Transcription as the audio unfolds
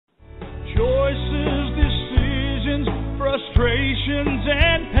emotions, frustrations,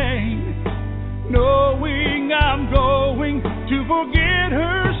 and pain, knowing I'm going to forget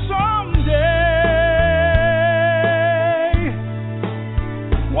her someday.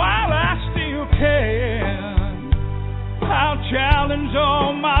 While I still can, I'll challenge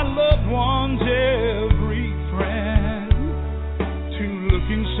all my loved ones, every friend, to look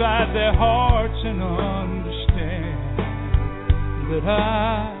inside their hearts and understand that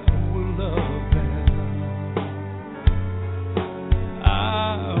I will love them.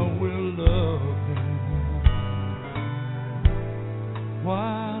 I will love them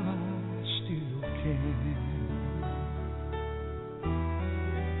while I still can.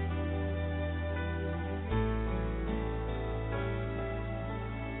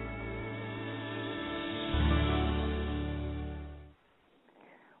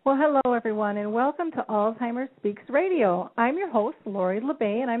 Well, hello, everyone, and welcome to Alzheimer's Speaks Radio. I'm your host, Lori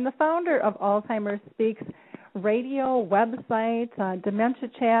LeBay, and I'm the founder of Alzheimer's Speaks Radio website, Dementia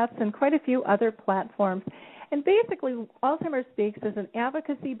Chats, and quite a few other platforms. And basically, Alzheimer's Speaks is an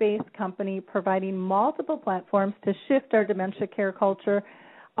advocacy-based company providing multiple platforms to shift our dementia care culture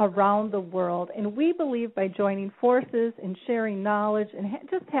around the world. And we believe by joining forces and sharing knowledge and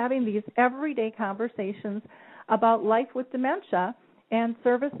just having these everyday conversations about life with dementia and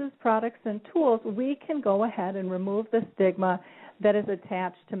services, products, and tools, we can go ahead and remove the stigma that is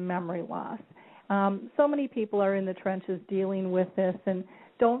attached to memory loss. So many people are in the trenches dealing with this and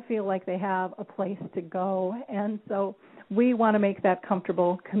don't feel like they have a place to go. And so we want to make that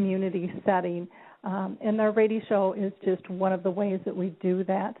comfortable community setting. And our radio show is just one of the ways that we do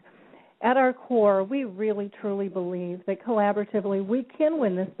that. At our core, we really, truly believe that collaboratively we can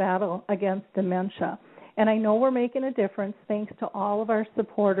win this battle against dementia. And I know we're making a difference thanks to all of our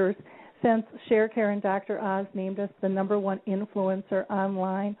supporters since ShareCare and Dr. Oz named us the #1 influencer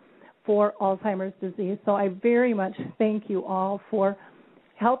online for Alzheimer's disease. So I very much thank you all for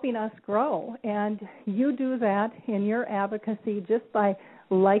helping us grow. And you do that in your advocacy just by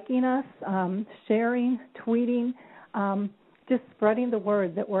liking us, sharing, tweeting, just spreading the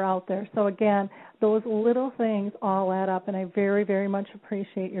word that we're out there. So again, those little things all add up, and I very, very much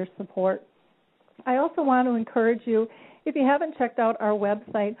appreciate your support. I also want to encourage you, if you haven't checked out our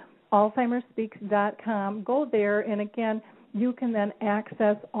website, alzheimersspeaks.com, go there, and again, you can then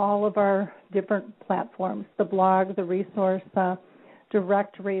access all of our different platforms, the blog, the resource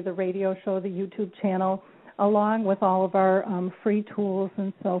directory, the radio show, the YouTube channel, along with all of our free tools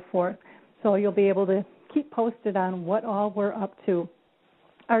and so forth. So you'll be able to keep posted on what all we're up to.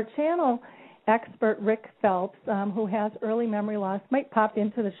 Our channel expert, Rick Phelps, who has early memory loss, might pop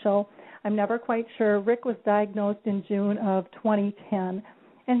into the show. I'm never quite sure. Rick was diagnosed in June of 2010,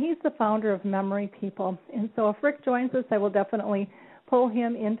 and he's the founder of Memory People. And so if Rick joins us, I will definitely pull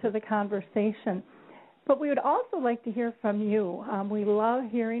him into the conversation. But we would also like to hear from you. We love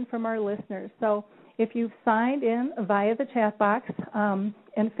hearing from our listeners. So if you've signed in via the chat box and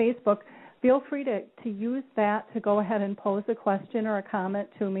Facebook, feel free to use that to go ahead and pose a question or a comment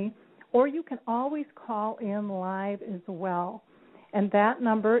to me. Or you can always call in live as well. And that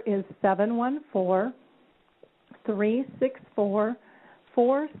number is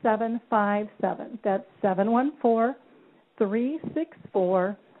 714-364-4757. That's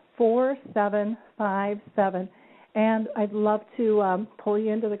 714-364-4757. And I'd love to pull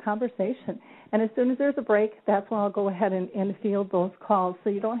you into the conversation. And as soon as there's a break, that's when I'll go ahead and field those calls. So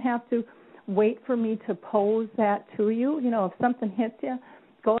you don't have to wait for me to pose that to you. You know, if something hits you,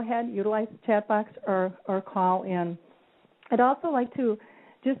 go ahead, utilize the chat box or call in. I'd also like to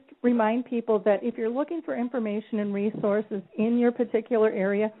just remind people that if you're looking for information and resources in your particular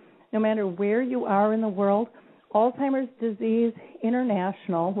area, no matter where you are in the world, Alzheimer's Disease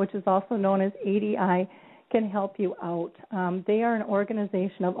International, which is also known as ADI, can help you out. They are an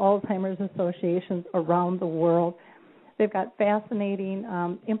organization of Alzheimer's associations around the world. They've got fascinating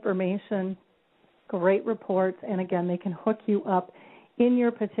information, great reports, and again, they can hook you up in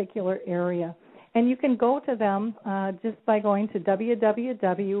your particular area. And you can go to them just by going to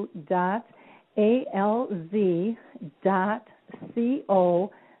www.alz.co.uk,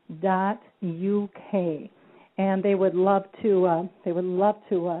 and they would love to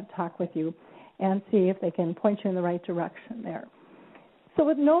talk with you and see if they can point you in the right direction there. So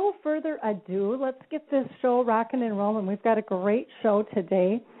with no further ado, let's get this show rocking and rolling. We've got a great show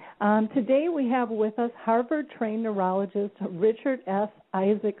today. Today we have with us Harvard-trained neurologist Richard S.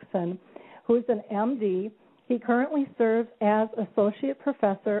 Isaacson, who's an MD. He currently serves as Associate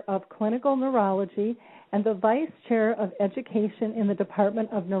Professor of Clinical Neurology and the Vice Chair of Education in the Department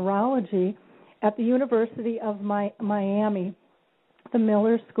of Neurology at the University of Miami, the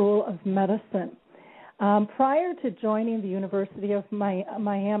Miller School of Medicine. Prior to joining the University of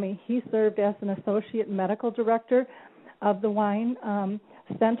Miami, he served as an associate medical director of the Wine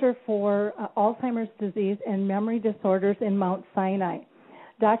Center for Alzheimer's Disease and Memory Disorders in Mount Sinai.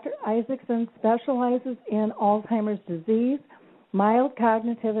 Dr. Isaacson specializes in Alzheimer's disease, mild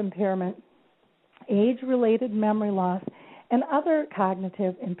cognitive impairment, age-related memory loss, and other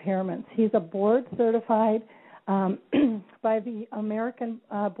cognitive impairments. He's a board-certified by the American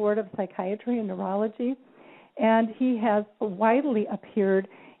Board of Psychiatry and Neurology, and he has widely appeared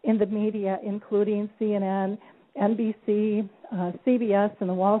in the media, including CNN, NBC, CBS, and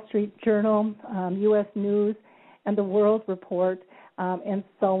the Wall Street Journal, U.S. News, and the World Report, and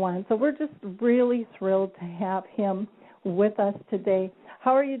so on. So we're just really thrilled to have him with us today.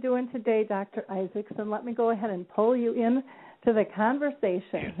 How are you doing today, Dr. Isaacson? Let me go ahead and pull you in to the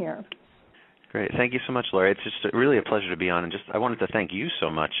conversation here. Great. Thank you so much, Lori. It's just really a pleasure to be on. And just I wanted to thank you so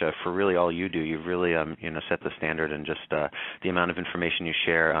much for really all you do. You've really set the standard and just the amount of information you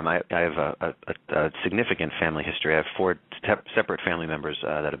share. I have a significant family history. I have 4 separate family members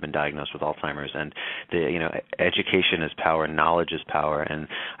that have been diagnosed with Alzheimer's. And education is power, knowledge is power. And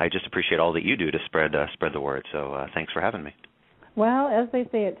I just appreciate all that you do to spread the word. So thanks for having me. Well, as they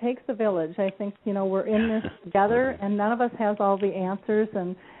say, it takes a village. I think we're in this together, and none of us has all the answers.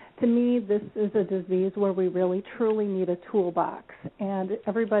 And to me, this is a disease where we really, truly need a toolbox. And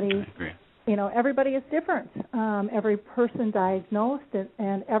everybody is different. Every person diagnosed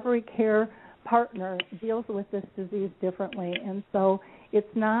and every care partner deals with this disease differently. And so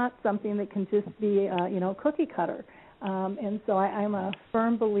it's not something that can just be, cookie cutter. And so I'm a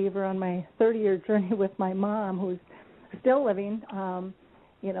firm believer on my 30-year journey with my mom, who's still living.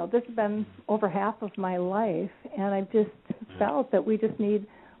 This has been over half of my life, and I've just felt that we just need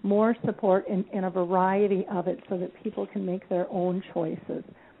more support in a variety of it so that people can make their own choices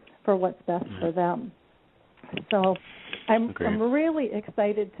for what's best for them. So I'm really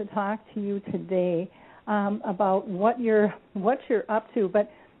excited to talk to you today about what you're up to.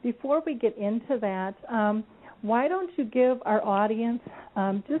 But before we get into that, why don't you give our audience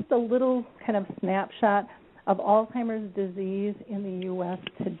just a little kind of snapshot of Alzheimer's disease in the U.S.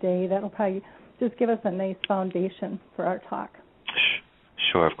 today? That'll probably just give us a nice foundation for our talk.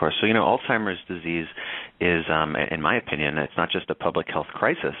 Sure, of course. So, Alzheimer's disease is, in my opinion, it's not just a public health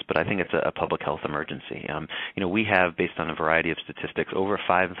crisis, but I think it's a public health emergency. We have, based on a variety of statistics, over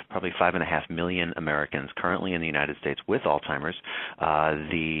probably 5.5 million Americans currently in the United States with Alzheimer's.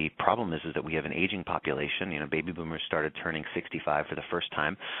 The problem is that we have an aging population. Baby boomers started turning 65 for the first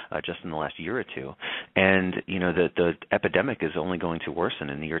time just in the last year or two. And, the epidemic is only going to worsen.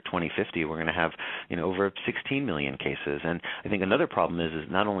 In the year 2050, we're going to have, over 16 million cases. And I think another problem is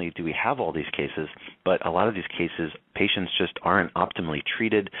not only do we have all these cases, but a lot of these cases, patients just aren't optimally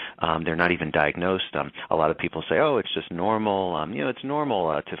treated. They're not even diagnosed. A lot of people say, oh, it's just normal. It's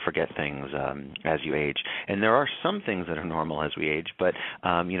normal to forget things as you age. And there are some things that are normal as we age, but,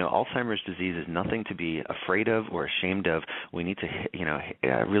 Alzheimer's disease is nothing to be afraid of or ashamed of. We need to,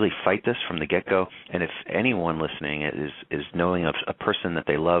 really fight this from the get-go. And if anyone listening is knowing of a person that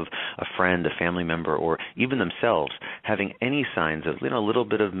they love, a friend, a family member, or even themselves having any signs of, a little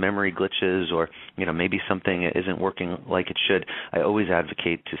bit of memory glitches or, maybe something isn't working like it should, I always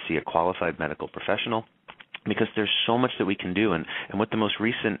advocate to see a qualified medical professional, because there's so much that we can do. And what the most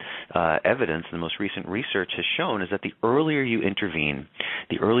recent evidence and the most recent research has shown is that the earlier you intervene,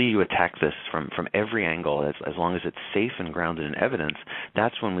 the earlier you attack this from every angle, as long as it's safe and grounded in evidence,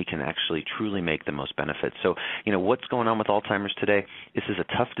 that's when we can actually truly make the most benefit. So, what's going on with Alzheimer's today? This is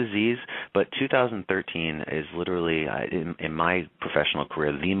a tough disease, but 2013 is literally, in my professional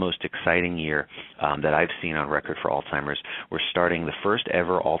career, the most exciting year that I've seen on record for Alzheimer's. We're starting the first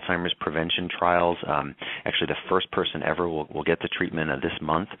ever Alzheimer's prevention trials. Actually, the first person ever will get the treatment this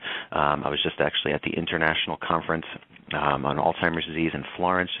month. I was just actually at the International Conference on Alzheimer's disease in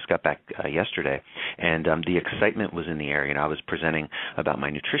Florence, just got back yesterday, and the excitement was in the air. I was presenting about my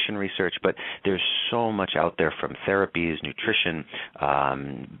nutrition research, but there's so much out there from therapies, nutrition,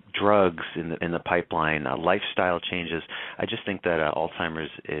 drugs in the pipeline, lifestyle changes. I just think that Alzheimer's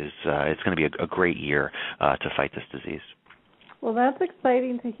it's going to be a great year to fight this disease. Well, that's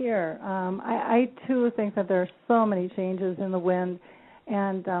exciting to hear. I too think that there are so many changes in the wind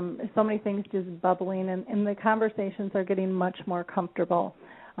and so many things just bubbling, and the conversations are getting much more comfortable,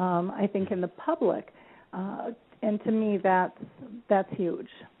 I think, in the public. And to me, that's huge,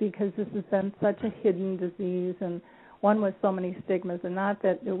 because this has been such a hidden disease and one with so many stigmas, and not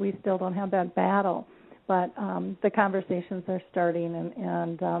that we still don't have that battle, but the conversations are starting,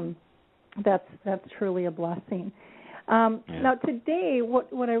 and that's truly a blessing. Now, today,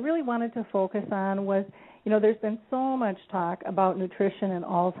 what I really wanted to focus on was, there's been so much talk about nutrition and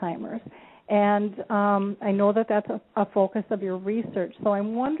Alzheimer's. And I know that that's a focus of your research. So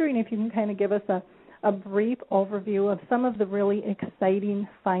I'm wondering if you can kind of give us a brief overview of some of the really exciting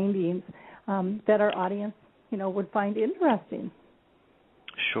findings that our audience, would find interesting.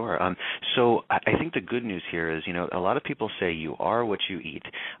 Sure. So I think the good news here is, a lot of people say you are what you eat.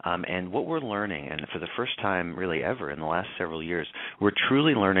 And what we're learning, and for the first time really ever in the last several years, we're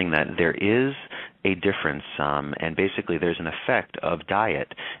truly learning that there is a difference, and basically there's an effect of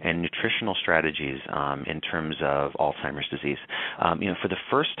diet and nutritional strategies in terms of Alzheimer's disease. For the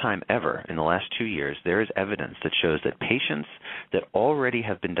first time ever in the last 2 years, there is evidence that shows that patients that already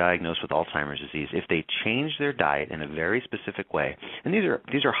have been diagnosed with Alzheimer's disease, if they change their diet in a very specific way, and these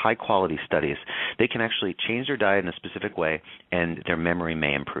are high-quality studies, they can actually change their diet in a specific way and their memory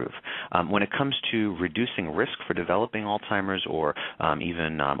may improve. When it comes to reducing risk for developing Alzheimer's or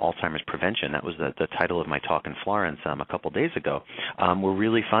even Alzheimer's prevention, that was the title of my talk in Florence a couple days ago, we're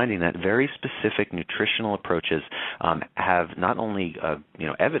really finding that very specific nutritional approaches have not only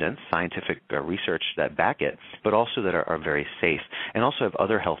evidence, scientific research that back it, but also that are very safe and also have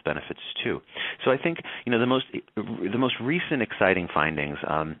other health benefits too. So I think the most recent exciting findings,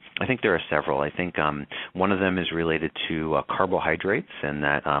 I think there are several. I think one of them is related to carbohydrates, and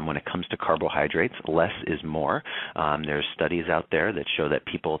that when it comes to carbohydrates, less is more. There's studies out there that show that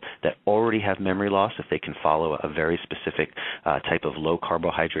people that already have memory loss, if they can follow a very specific type of low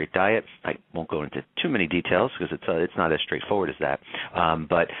carbohydrate diet, I won't go into too many details because it's not as straightforward as that,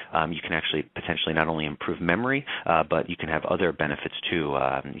 but you can actually potentially not only improve memory, but you can have other benefits too.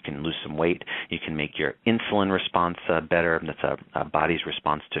 You can lose some weight, you can make your insulin response better, that's a body's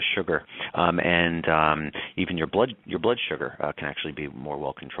response to sugar, and even your blood sugar can actually be more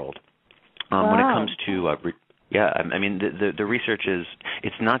well controlled. Wow. When it comes to the research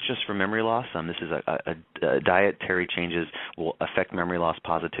it's not just for memory loss. This is a dietary changes will affect memory loss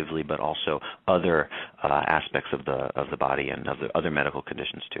positively, but also other aspects of the body and of the other medical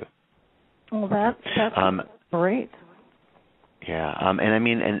conditions too. Well, that's great. Yeah,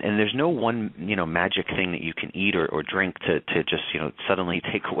 and there's no one, magic thing that you can eat or drink to just, suddenly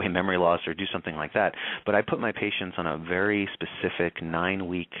take away memory loss or do something like that. But I put my patients on a very specific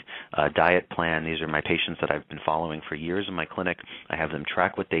 9-week diet plan. These are my patients that I've been following for years in my clinic. I have them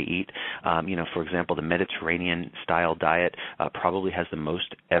track what they eat. For example, the Mediterranean-style diet probably has the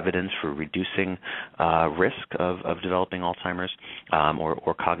most evidence for reducing risk of developing Alzheimer's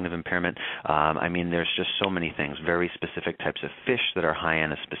or cognitive impairment. There's just so many things, very specific types of fish that are high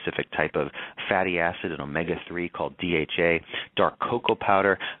in a specific type of fatty acid, an omega-3 called DHA, dark cocoa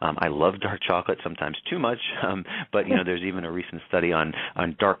powder. I love dark chocolate, sometimes too much, but there's even a recent study on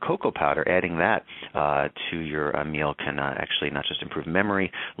dark cocoa powder. Adding that to your meal can actually not just improve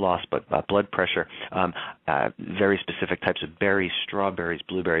memory loss, but blood pressure. Very specific types of berries, strawberries,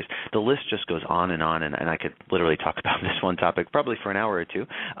 blueberries. The list just goes on, and I could literally talk about this one topic probably for an hour or two,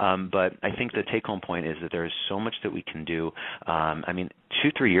 but I think the take-home point is that there is so much that we can do.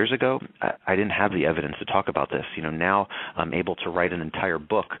 2-3 years ago, I didn't have the evidence to talk about this. Now I'm able to write an entire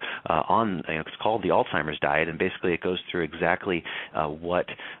book on. It's called the Alzheimer's Diet, and basically it goes through exactly what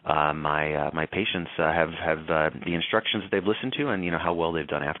my patients have the instructions that they've listened to, and how well they've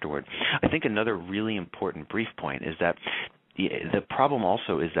done afterward. I think another really important brief point is that the problem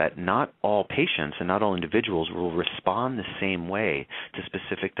also is that not all patients and not all individuals will respond the same way to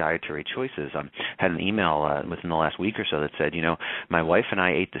specific dietary choices. I had an email within the last week or so that said, my wife and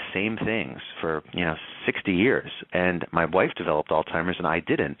I ate the same things for 60 years, and my wife developed Alzheimer's and I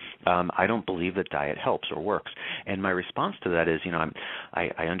didn't. I don't believe that diet helps or works. And my response to that is,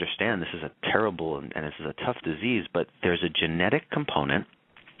 I understand this is a terrible and this is a tough disease, but there's a genetic component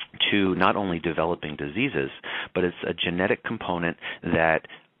to not only developing diseases, but it's a genetic component that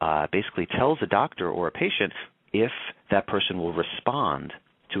basically tells a doctor or a patient if that person will respond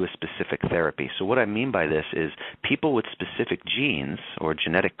to a specific therapy. So what I mean by this is people with specific genes or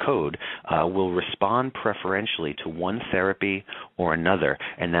genetic code will respond preferentially to one therapy or another,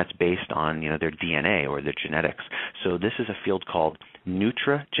 and that's based on their DNA or their genetics. So this is a field called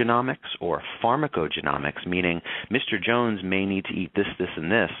nutrigenomics or pharmacogenomics, meaning Mr. Jones may need to eat this, this,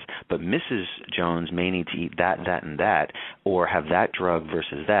 and this, but Mrs. Jones may need to eat that, that, and that, or have that drug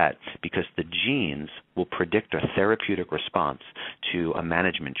versus that, because the genes will predict a therapeutic response to a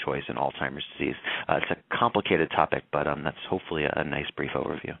management choice in Alzheimer's disease. It's a complicated topic, but that's hopefully a nice brief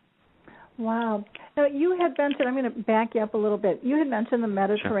overview. Wow. Now, you had mentioned, I'm going to back you up a little bit. You had mentioned the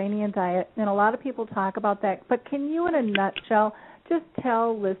Mediterranean diet, and a lot of people talk about that. But can you, in a nutshell, just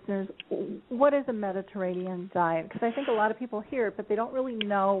tell listeners, what is a Mediterranean diet? Because I think a lot of people hear it, but they don't really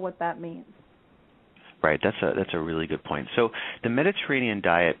know what that means. Right, that's a really good point. So the Mediterranean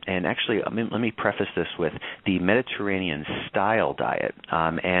diet, and actually let me preface this with the Mediterranean style diet.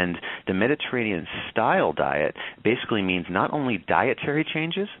 And the Mediterranean style diet basically means not only dietary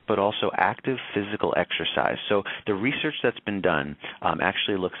changes, but also active physical exercise. So the research that's been done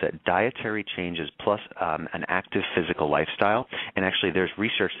actually looks at dietary changes plus an active physical lifestyle. And actually there's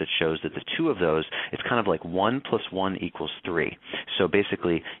research that shows that the two of those, it's kind of like 1 + 1 = 3. So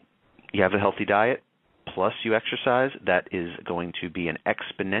basically you have a healthy diet, plus you exercise, that is going to be an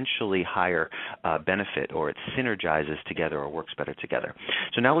exponentially higher benefit, or it synergizes together or works better together.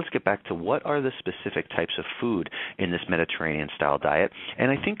 So now let's get back to what are the specific types of food in this Mediterranean-style diet.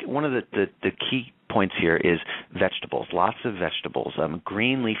 And I think one of the key points here is vegetables, lots of vegetables.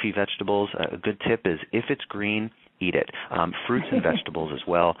 Green leafy vegetables, a good tip is if it's green, eat it. Fruits and vegetables as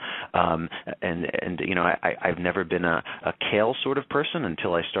well. And you know, I've never been a kale sort of person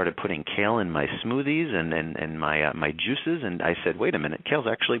until I started putting kale in my smoothies and my juices, and I said, wait a minute, kale's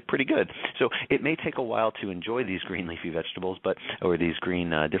actually pretty good. So it may take a while to enjoy these green leafy vegetables, or these green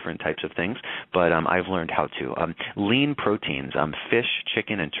different types of things, but I've learned how to. Lean proteins, fish,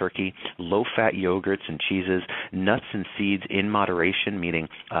 chicken, and turkey, low-fat yogurts and cheeses, nuts and seeds in moderation, meaning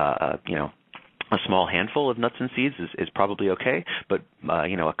you know, a small handful of nuts and seeds is probably okay, but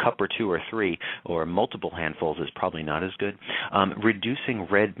you know, a cup or two or three or multiple handfuls is probably not as good. Reducing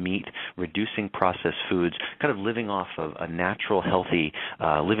red meat, reducing processed foods, kind of living off of a natural, healthy,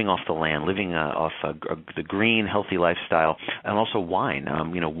 living off the land, living off the green, healthy lifestyle, and also wine.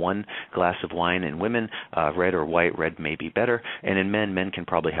 You know, 1 glass of wine in women, red or white. Red may be better, and in men can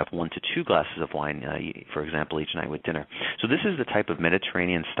probably have 1 to 2 glasses of wine, for example, each night with dinner. So this is the type of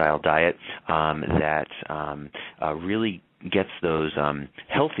Mediterranean-style diet that really gets those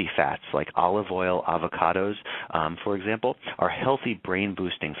healthy fats like olive oil, avocados, for example, are healthy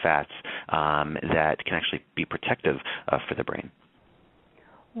brain-boosting fats that can actually be protective for the brain.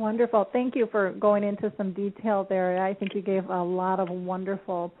 Wonderful. Thank you for going into some detail there. I think you gave a lot of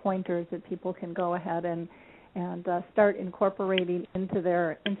wonderful pointers that people can go ahead and start incorporating into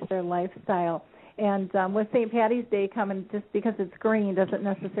their lifestyle. And with St. Patty's Day coming, just because it's green doesn't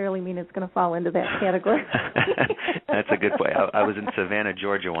necessarily mean it's going to fall into that category. That's a good point. I was in Savannah,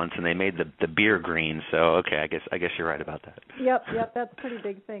 Georgia once, and they made the beer green. So okay, I guess you're right about that. Yep, that's a pretty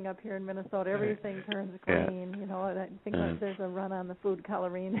big thing up here in Minnesota. Everything turns green. Yeah. You know, I think there's a run on the food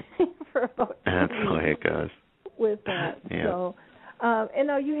coloring for about 2 That's the way it goes. With that, yeah. So. And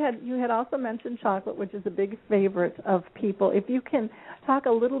now you had also mentioned chocolate, which is a big favorite of people. If you can talk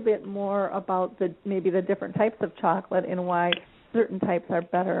a little bit more about maybe the different types of chocolate and why certain types are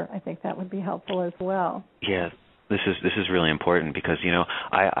better, I think that would be helpful as well. Yeah. This is really important because, you know,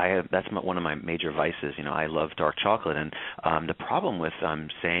 I that's one of my major vices. You know, I love dark chocolate, and the problem with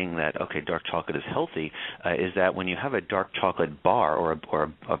saying that dark chocolate is healthy is that when you have a dark chocolate bar or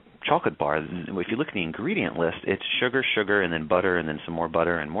a chocolate bar, if you look at the ingredient list, it's sugar, and then butter, and then some more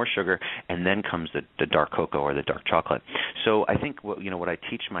butter and more sugar, and then comes the dark cocoa or the dark chocolate. So I think what I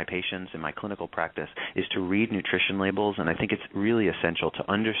teach my patients in my clinical practice is to read nutrition labels, and I think it's really essential to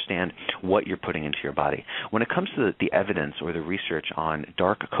understand what you're putting into your body. When it comes to the evidence or the research on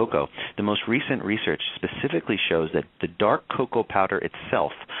dark cocoa, the most recent research specifically shows that the dark cocoa powder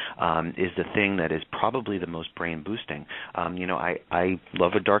itself is the thing that is probably the most brain boosting. You know, I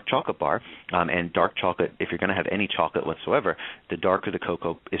love a dark chocolate bar, and dark chocolate, if you're going to have any chocolate whatsoever, the darker the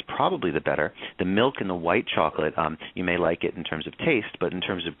cocoa is probably the better. The milk in the white chocolate, you may like it in terms of taste, but in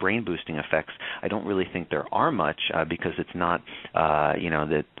terms of brain boosting effects, I don't really think there are much because it's not,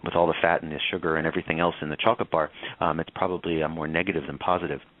 that with all the fat and the sugar and everything else in the chocolate bar, it's probably more negative than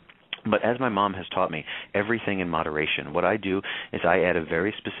positive. But as my mom has taught me, everything in moderation. What I do is I add a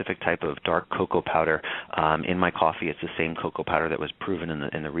very specific type of dark cocoa powder in my coffee. It's the same cocoa powder that was proven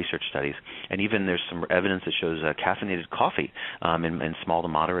in the research studies. And even there's some evidence that shows caffeinated coffee in small to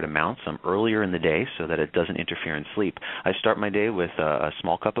moderate amounts earlier in the day so that it doesn't interfere in sleep. I start my day with a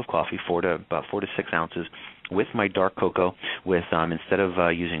small cup of coffee, about 4 to 6 ounces, with my dark cocoa, with instead of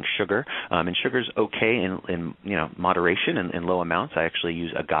using sugar, and sugar's okay in moderation and in low amounts. I actually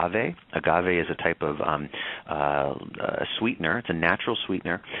use agave. Agave is a type of sweetener. It's a natural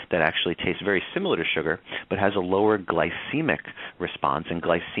sweetener that actually tastes very similar to sugar, but has a lower glycemic response. And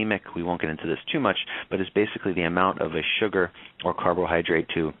glycemic, we won't get into this too much, but is basically the amount of a sugar or carbohydrate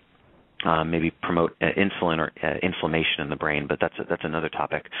to maybe promote insulin or inflammation in the brain, but that's another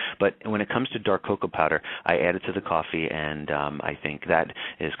topic. But when it comes to dark cocoa powder, I add it to the coffee, and I think that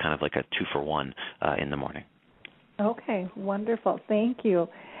is kind of like a 2-for-1 in the morning. Okay, wonderful. Thank you.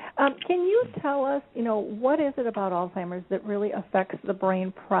 Can you tell us, what is it about Alzheimer's that really affects the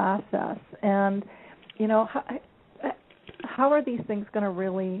brain process? And, how are these things going to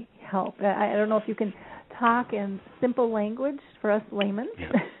really help? I don't know if you can talk in simple language for us laymen.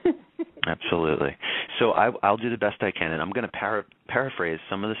 Yeah. Absolutely. So I'll do the best I can, and I'm going to paraphrase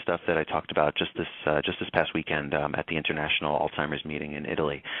some of the stuff that I talked about just this past weekend at the International Alzheimer's meeting in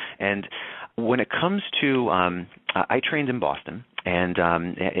Italy. And when it comes to, I trained in Boston, and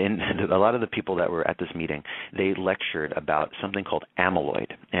a lot of the people that were at this meeting, they lectured about something called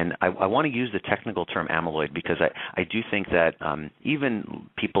amyloid. And I want to use the technical term amyloid because I do think that even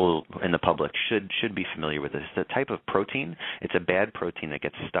people in the public should be familiar with this. It's a type of protein. It's a bad protein that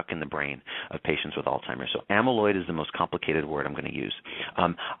gets stuck in the brain of patients with Alzheimer's. So amyloid is the most complicated word I'm going to use.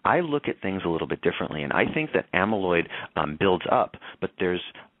 I look at things a little bit differently, and I think that amyloid builds up, but there's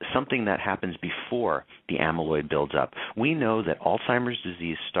something that happens before the amyloid builds up. We know that Alzheimer's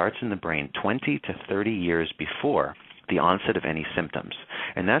disease starts in the brain 20 to 30 years before the onset of any symptoms.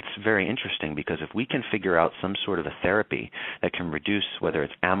 And that's very interesting because if we can figure out some sort of a therapy that can reduce whether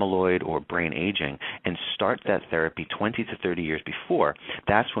it's amyloid or brain aging and start that therapy 20 to 30 years before,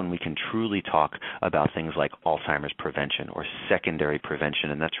 that's when we can truly talk about things like Alzheimer's prevention or secondary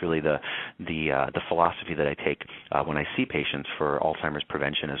prevention. And that's really the philosophy that I take when I see patients for Alzheimer's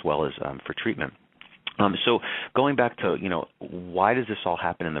prevention as well as for treatment. So going back to, why does this all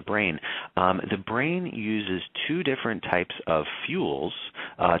happen in the brain? The brain uses two different types of fuels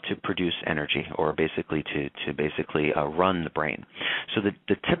to produce energy, or basically to run the brain. So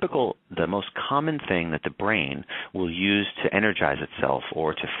the most common thing that the brain will use to energize itself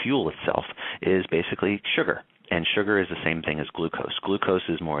or to fuel itself is basically sugar. And sugar is the same thing as glucose. Glucose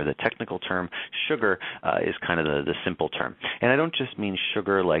is more the technical term. Sugar is kind of the simple term. And I don't just mean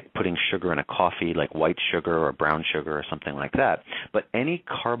sugar like putting sugar in a coffee, like white sugar or brown sugar or something like that, but any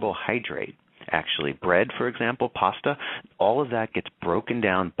carbohydrate. Actually, bread, for example, pasta, all of that gets broken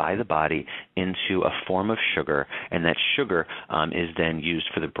down by the body into a form of sugar, and that sugar is then used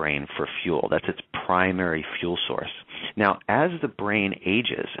for the brain for fuel. That's its primary fuel source. Now, as the brain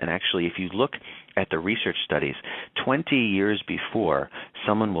ages, and actually if you look at the research studies, 20 years before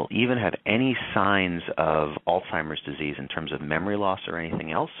someone will even have any signs of Alzheimer's disease in terms of memory loss or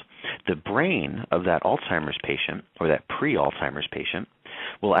anything else, the brain of that Alzheimer's patient or that pre-Alzheimer's patient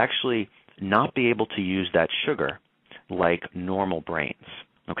will actually not be able to use that sugar like normal brains.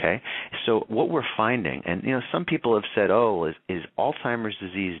 Okay, so what we're finding, and some people have said, is Alzheimer's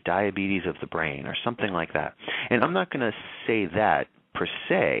disease diabetes of the brain or something like that? And I'm not going to say that per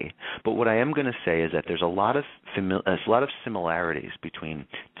se, but what I am going to say is that there's a lot of similarities between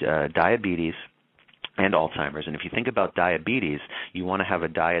diabetes and Alzheimer's. And if you think about diabetes, you want to have a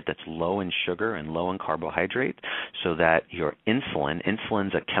diet that's low in sugar and low in carbohydrate so that your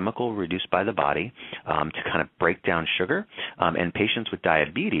insulin's a chemical reduced by the body to kind of break down sugar. And patients with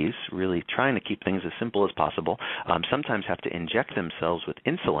diabetes, really trying to keep things as simple as possible, sometimes have to inject themselves with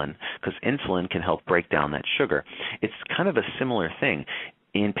insulin because insulin can help break down that sugar. It's kind of a similar thing.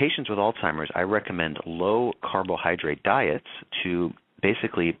 In patients with Alzheimer's, I recommend low carbohydrate diets to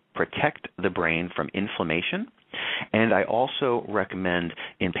basically protect the brain from inflammation. And I also recommend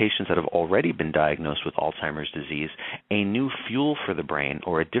in patients that have already been diagnosed with Alzheimer's disease a new fuel for the brain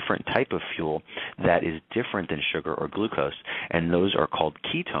or a different type of fuel that is different than sugar or glucose, and those are called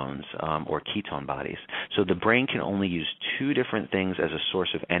ketones or ketone bodies. So the brain can only use two different things as a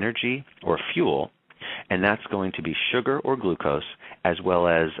source of energy or fuel, and that's going to be sugar or glucose as well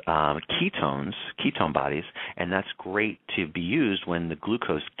as ketone bodies, and that's great to be used when the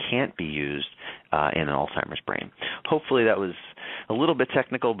glucose can't be used in an Alzheimer's brain. Hopefully that was a little bit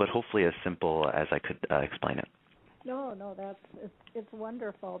technical, but hopefully as simple as I could explain it. No, it's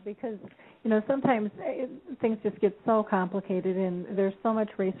wonderful because, sometimes things just get so complicated and there's so much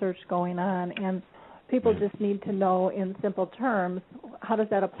research going on, and people just need to know in simple terms, how does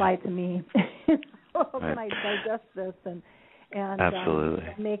that apply to me? How can I digest this and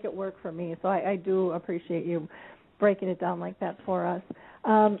make it work for me? So I do appreciate you breaking it down like that for us.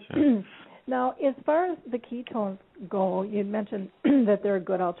 Sure. Now, as far as the ketones go, you mentioned that they're a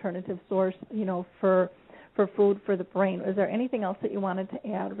good alternative source, for food for the brain. Is there anything else that you wanted to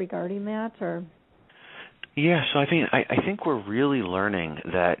add regarding that, or? Yeah, so I think we're really learning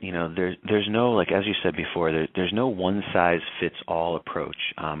that there's no, like as you said before, there's no one size fits all approach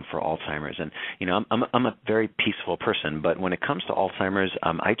for Alzheimer's, and I'm a very peaceful person, but when it comes to Alzheimer's,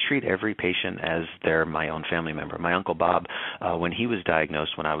 I treat every patient as they're my own family member. My Uncle Bob, when he was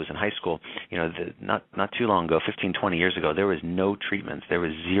diagnosed when I was in high school, not too long ago, 15, 20 years ago, there was no treatments, there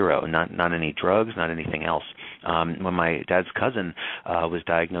was zero, not any drugs, not anything else. When my dad's cousin was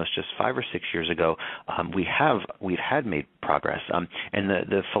diagnosed just 5 or 6 years ago, we've had made progress. And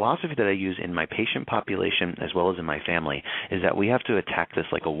the philosophy that I use in my patient population as well as in my family is that we have to attack this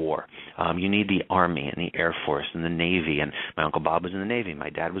like a war. You need the Army and the Air Force and the Navy, and my Uncle Bob was in the Navy, my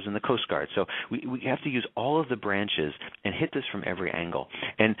dad was in the Coast Guard. So we have to use all of the branches and hit this from every angle.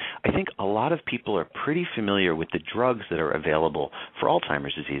 And I think a lot of people are pretty familiar with the drugs that are available for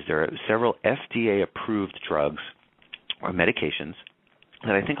Alzheimer's disease. There are several FDA-approved drugs or medications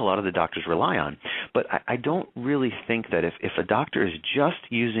that I think a lot of the doctors rely on. But I don't really think that if a doctor is just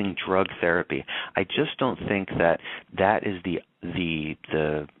using drug therapy, I just don't think that is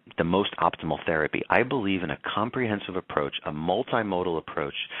the most optimal therapy. I believe in a comprehensive approach, a multimodal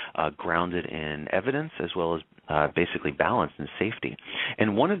approach grounded in evidence as well as basically balance and safety.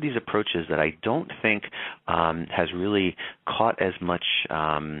 And one of these approaches that I don't think has really caught as much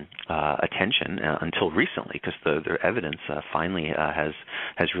attention until recently, because the evidence finally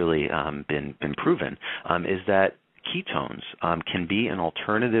has really been proven, is that ketones can be an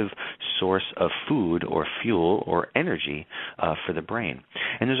alternative source of food or fuel or energy for the brain.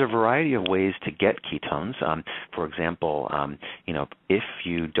 And there's a variety of ways to get ketones. For example, if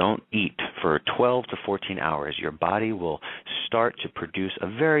you don't eat for 12 to 14 hours, your body will start to produce a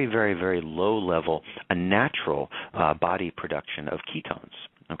very, very, very low level, a natural body production of ketones.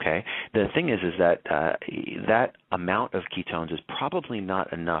 Okay. The thing is that that amount of ketones is probably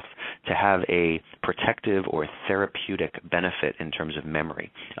not enough to have a protective or therapeutic benefit in terms of memory.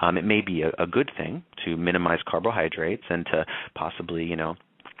 It may be a good thing to minimize carbohydrates and to possibly,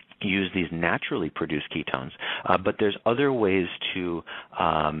 use these naturally produced ketones, but there's other ways to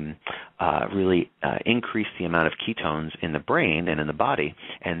really increase the amount of ketones in the brain and in the body,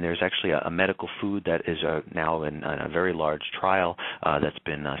 and there's actually a medical food that is now in a very large trial that's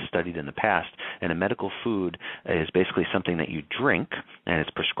been studied in the past, and a medical food is basically something that you drink, and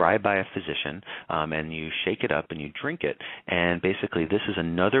it's prescribed by a physician, and you shake it up and you drink it, and basically this is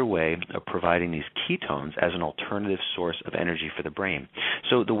another way of providing these ketones as an alternative source of energy for the brain.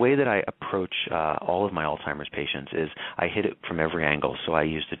 So the way that I approach all of my Alzheimer's patients is I hit it from every angle. So I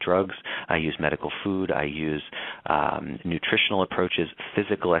use the drugs, I use medical food, I use nutritional approaches,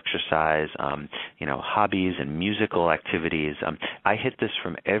 physical exercise, hobbies and musical activities. I hit this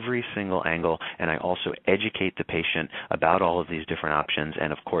from every single angle, and I also educate the patient about all of these different options,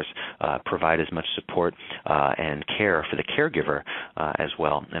 and of course provide as much support and care for the caregiver as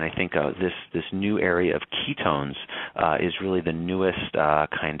well. And I think this new area of ketones is really the newest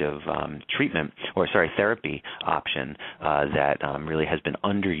kind of therapy option that really has been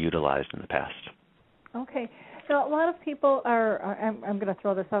underutilized in the past. Okay. So a lot of people I'm going to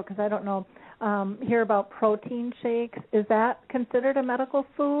throw this out because I don't know, hear about protein shakes. Is that considered a medical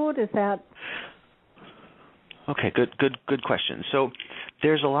food? Is that... Okay, good question. So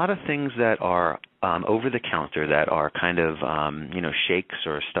there's a lot of things that are over the counter that are kind of shakes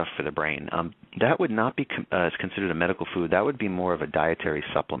or stuff for the brain. That would not be considered a medical food. That would be more of a dietary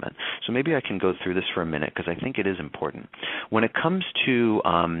supplement. So maybe I can go through this for a minute because I think it is important. When it comes to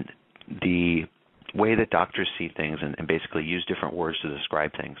the way that doctors see things and basically use different words to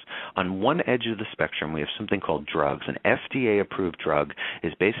describe things. On one edge of the spectrum, we have something called drugs. An FDA-approved drug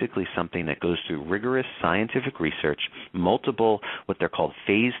is basically something that goes through rigorous scientific research, multiple what they're called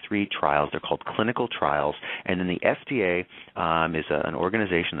phase 3 trials. They're called clinical trials. And then the FDA is an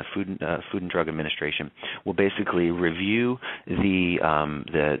organization, the Food and Drug Administration, will basically review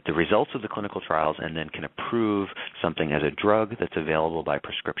the results of the clinical trials and then can approve something as a drug that's available by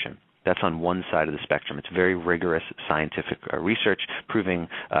prescription. That's on one side of the spectrum. It's very rigorous scientific research proving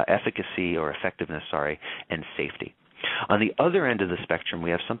efficacy or effectiveness, and safety. On the other end of the spectrum, we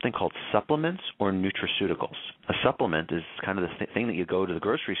have something called supplements or nutraceuticals. A supplement is kind of the thing that you go to the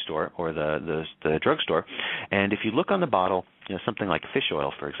grocery store or the drugstore, and if you look on the bottle, something like fish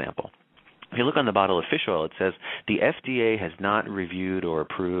oil, for example. If you look on the bottle of fish oil, it says the FDA has not reviewed or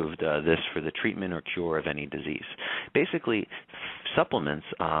approved this for the treatment or cure of any disease. Basically, supplements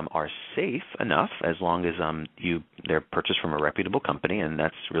are safe enough as long as they're purchased from a reputable company, and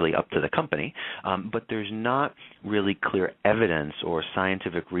that's really up to the company. But there's not really clear evidence or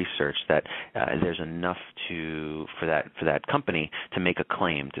scientific research that there's enough for that company to make a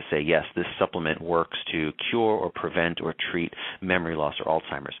claim to say, yes, this supplement works to cure or prevent or treat memory loss or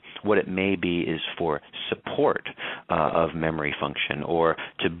Alzheimer's. What it may be is for support of memory function or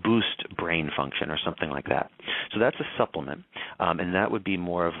to boost brain function or something like that. So that's a supplement, and that would be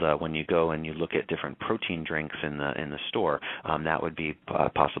more of when you go and you look at different protein drinks in the store, that would be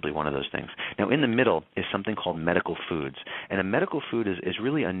possibly one of those things. Now, in the middle is something called medical foods, and a medical food is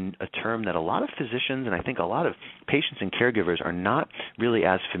really a term that a lot of physicians and I think a lot of patients and caregivers are not really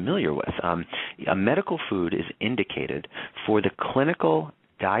as familiar with. A medical food is indicated for the clinical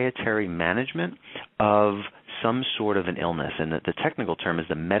dietary management of some sort of an illness, and the technical term is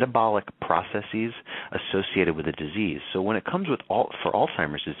the metabolic processes associated with a disease. So when it comes for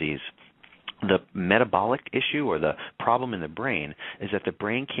Alzheimer's disease, the metabolic issue or the problem in the brain is that the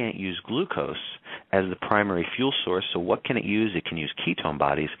brain can't use glucose as the primary fuel source. So what can it use? It can use ketone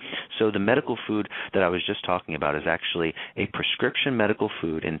bodies. So the medical food that I was just talking about is actually a prescription medical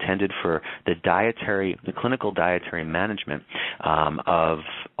food intended for the clinical dietary management of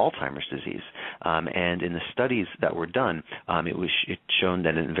Alzheimer's disease. And in the studies that were done, it shown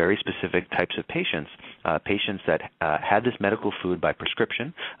that in very specific types of patients that had this medical food by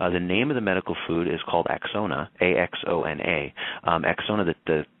prescription, the name of the medical food is called Axona, Axona. Axona,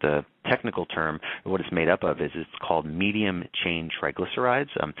 the technical term, what it's made up of is it's called medium chain triglycerides.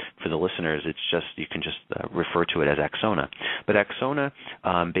 For the listeners, you can just refer to it as Axona. But Axona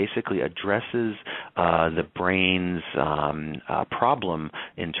basically addresses the brain's problem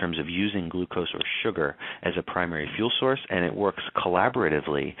in terms of using glucose or sugar as a primary fuel source, and it works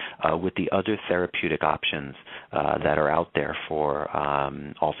collaboratively with the other therapeutic options that are out there for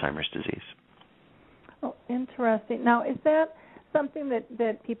Alzheimer's disease. Oh, interesting. Now, is that something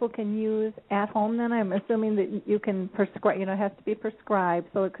that people can use at home then? I'm assuming that you can prescribe, it has to be prescribed,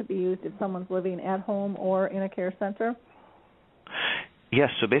 so it could be used if someone's living at home or in a care center? Yes,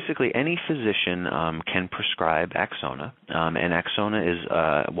 so basically any physician can prescribe Axona, and Axona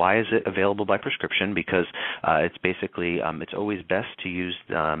is, why is it available by prescription? Because it's basically, it's always best to use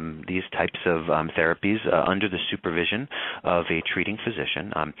these types of therapies under the supervision of a treating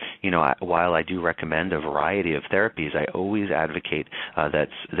physician. While I do recommend a variety of therapies, I always advocate that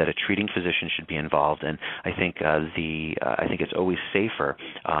a treating physician should be involved, and I think it's always safer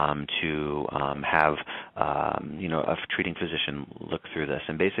to have a treating physician look through this.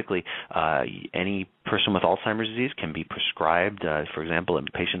 And basically, any person with Alzheimer's disease can be prescribed, for example, in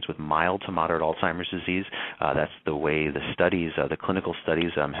patients with mild to moderate Alzheimer's disease. That's the way the clinical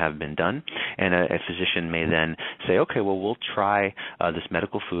studies have been done. And a physician may then say, okay, well, we'll try this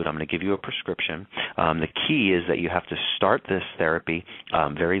medical food. I'm going to give you a prescription. The key is that you have to start this therapy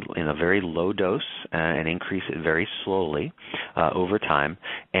in a very low dose and increase it very slowly over time.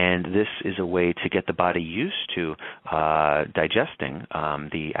 And this is a way to get the body used to digesting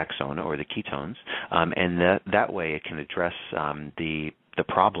the Axona or the ketones, and that way it can address the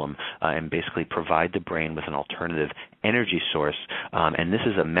problem and basically provide the brain with an alternative energy source. And this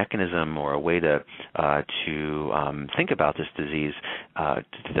is a mechanism or a way to think about this disease,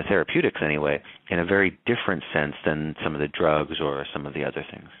 the therapeutics anyway, in a very different sense than some of the drugs or some of the other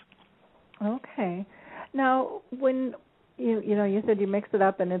things. Okay. Now, when you said you mix it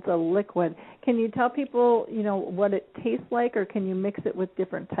up and it's a liquid. Can you tell people, what it tastes like, or can you mix it with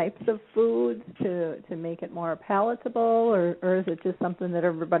different types of foods to make it more palatable, or is it just something that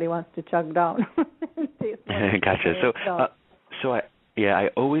everybody wants to chug down? Gotcha. I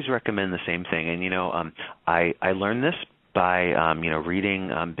always recommend the same thing, and I learned this by reading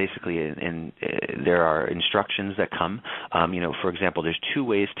basically, there are instructions that come. For example, there's two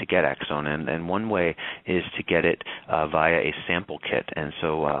ways to get Axona, and one way is to get it via a sample kit. And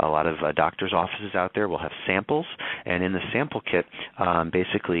so a lot of doctors' offices out there will have samples, and in the sample kit,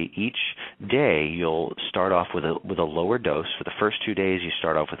 basically each day you'll start off with a lower dose. For the first 2 days, you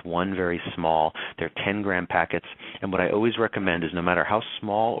start off with one very small. They're 10-gram packets, and what I always recommend is no matter how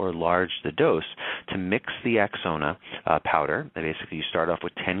small or large the dose, to mix the Axona powder. Basically, you start off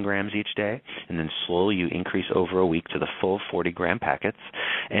with 10 grams each day, and then slowly you increase over a week to the full 40-gram packets.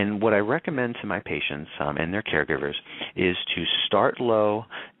 And what I recommend to my patients and their caregivers is to start low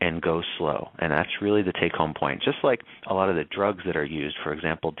and go slow, and that's really the take-home point. Just like a lot of the drugs that are used, for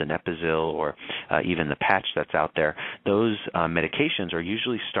example, donepezil or even the patch that's out there, those medications are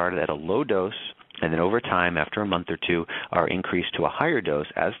usually started at a low dose And then over time, after a month or two, are increased to a higher dose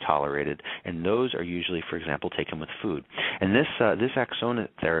as tolerated, and those are usually, for example, taken with food. And this Axona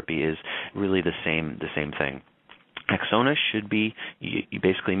therapy is really the same thing. Axona should be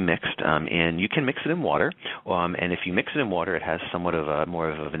basically mixed, and you can mix it in water. And if you mix it in water, it has somewhat of more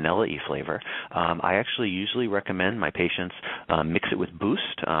of a vanilla-y flavor. I actually usually recommend my patients mix it with Boost.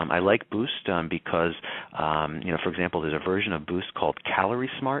 I like Boost because, for example, there's a version of Boost called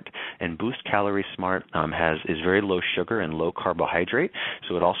Calorie Smart, and Boost Calorie Smart is very low sugar and low carbohydrate.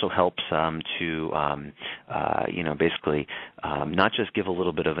 So it also helps to basically not just give a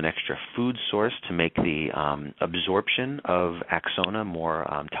little bit of an extra food source to make the absorption of Axona more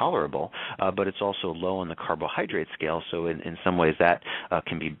tolerable, but it's also low on the carbohydrate scale, so in some ways that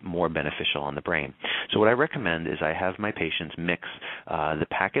can be more beneficial on the brain. So what I recommend is I have my patients mix the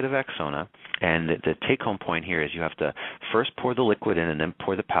packet of Axona, and the take-home point here is you have to first pour the liquid in and then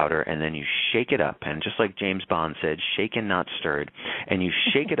pour the powder, and then you shake it up. And just like James Bond said, shaken, not stirred. And you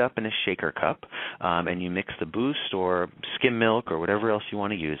shake it up in a shaker cup, and you mix the Boost or skim milk or whatever else you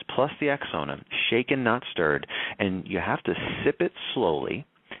want to use, plus the Axona, shaken, not stirred, and you have to sip it slowly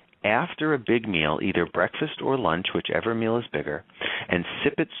after a big meal, either breakfast or lunch, whichever meal is bigger, and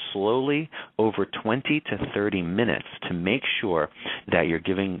sip it slowly over 20 to 30 minutes to make sure that you're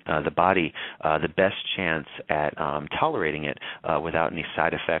giving the body the best chance at tolerating it without any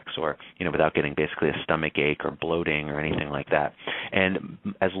side effects or without getting basically a stomach ache or bloating or anything like that. And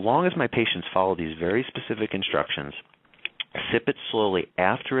as long as my patients follow these very specific instructions, sip it slowly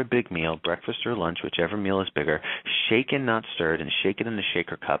after a big meal, breakfast or lunch, whichever meal is bigger, shaken, not stirred, and shake it in the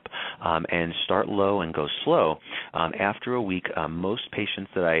shaker cup, and start low and go slow. After a week, most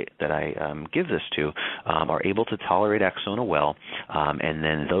patients that I give this to are able to tolerate Axona well, and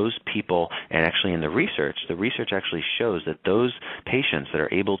then those people, and actually in the research actually shows that those patients that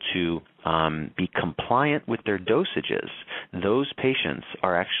are able to be compliant with their dosages, those patients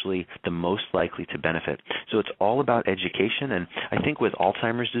are actually the most likely to benefit. So it's all about education, and I think with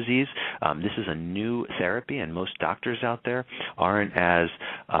Alzheimer's disease, this is a new therapy, and most doctors out there aren't as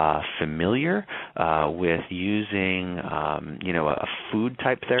familiar with using, a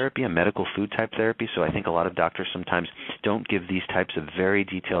food-type therapy, a medical food-type therapy, so I think a lot of doctors sometimes don't give these types of very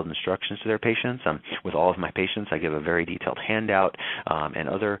detailed instructions to their patients. With all of my patients, I give a very detailed handout and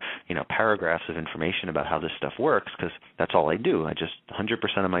other, paragraphs of information about how this stuff works, because that's all I do.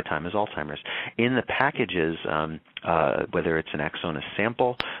 100% of my time is Alzheimer's. In the packages, whether it's an Axona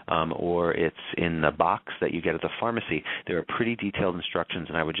sample or it's in the box that you get at the pharmacy, there are pretty detailed instructions,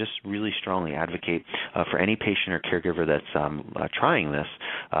 and I would just really strongly advocate for any patient or caregiver that's trying this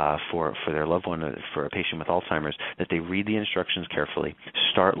for their loved one, for a patient with Alzheimer's, that they read the instructions carefully,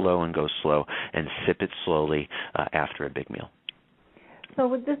 start low and go slow, and sip it slowly after a big meal. So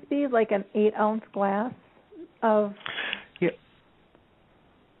would this be like an 8-ounce glass of?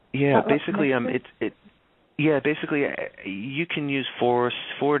 Yeah. Basically, basically, you can use 4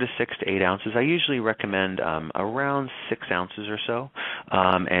 to 6 to 8 ounces. I usually recommend around 6 ounces or so.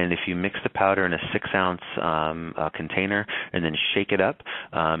 And if you mix the powder in a 6-ounce container and then shake it up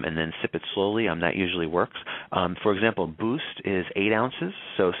and then sip it slowly, that usually works. For example, Boost is 8 ounces.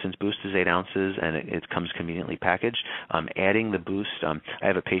 So since Boost is 8 ounces and it comes conveniently packaged, adding the Boost, I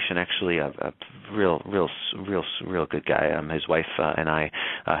have a patient actually, a real good guy. His wife and I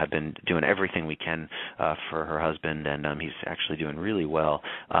have been doing everything we can for her husband, and he's actually doing really well.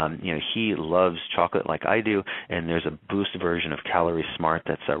 He loves chocolate like I do, and there's a Boost version of Calorie Smart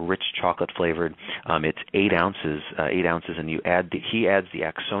that's a rich chocolate flavored. It's 8 ounces, and he adds the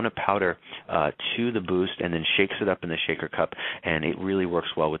Axona powder to the Boost, and then shakes it up in the shaker cup, and it really works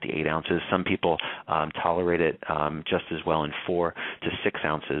well with the 8 ounces. Some people tolerate it just as well in 4 to 6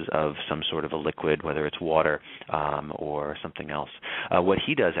 ounces of some sort of a liquid, whether it's water or something else. What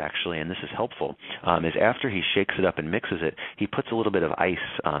he does actually, and this is helpful, is after he shakes it up and mixes it, he puts a little bit of ice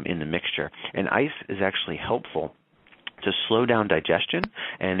in the mixture. And ice is actually helpful to slow down digestion,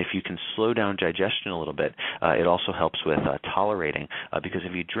 and if you can slow down digestion a little bit, it also helps with tolerating, because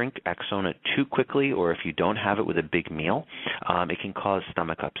if you drink Axona too quickly, or if you don't have it with a big meal, it can cause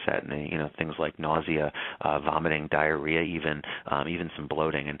stomach upset, and things like nausea, vomiting, diarrhea, even some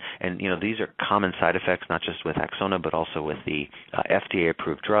bloating, and these are common side effects, not just with Axona, but also with the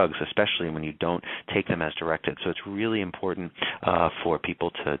FDA-approved drugs, especially when you don't take them as directed. So it's really important for people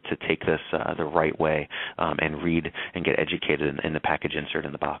to take this the right way and read and get educated in the package insert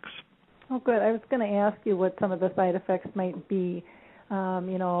in the box. Oh, good. I was going to ask you what some of the side effects might be,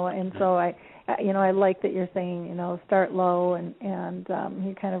 and so I like that you're saying, start low and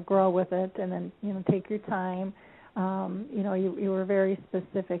you kind of grow with it, and then take your time. You were very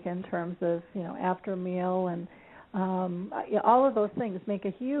specific in terms of, after meal, and all of those things make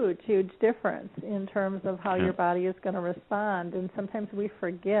a huge, huge difference in terms of how your body is going to respond. And sometimes we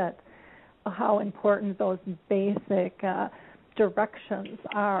forget how important those basic directions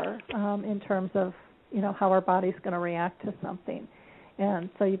are in terms of, how our body's going to react to something. And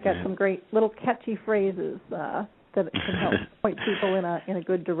so you've got some great little catchy phrases that can help point people in a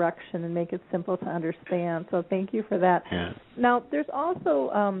good direction and make it simple to understand. So thank you for that. Yeah. Now, there's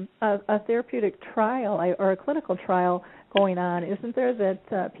also a therapeutic trial or a clinical trial going on, isn't there,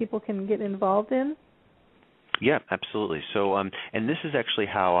 that people can get involved in? Yeah, absolutely. So, and this is actually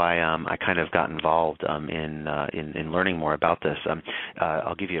how I kind of got involved in learning more about this.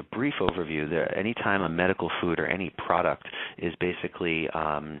 I'll give you a brief overview. Anytime a medical food or any product is basically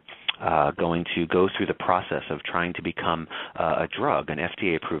going to go through the process of trying to become a drug, an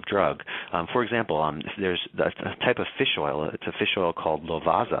FDA-approved drug. For example, there's a type of fish oil. It's a fish oil called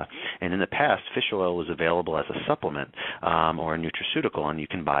Lovasa, and in the past, fish oil was available as a supplement or a nutraceutical, and you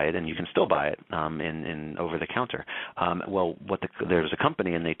can buy it, and you can still buy it in over the counter. There was a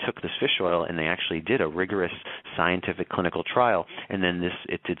company, and they took this fish oil, and they actually did a rigorous scientific clinical trial, and then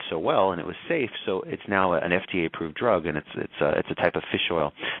it did so well, and it was safe, so it's now an FDA-approved drug, and it's a type of fish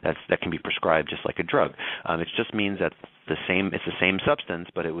oil that can be prescribed just like a drug. It just means that it's the same substance,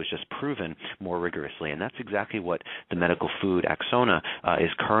 but it was just proven more rigorously, and that's exactly what the medical food Axona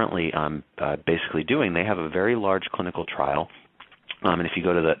is currently basically doing. They have a very large clinical trial. And if you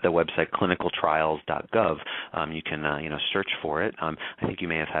go to the website clinicaltrials.gov, you can search for it. I think you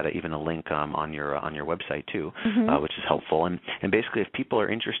may have had even a link on your website too, which is helpful. And basically, if people are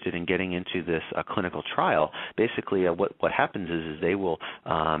interested in getting into this clinical trial, basically what happens is they will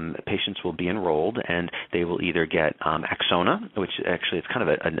patients will be enrolled, and they will either get Axona, which actually it's kind of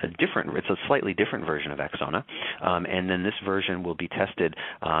it's a slightly different version of Axona, and then this version will be tested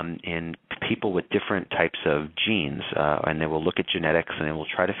in people with different types of genes, and they will look at genetics, and they will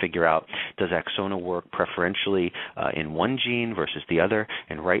try to figure out, does Axona work preferentially in one gene versus the other?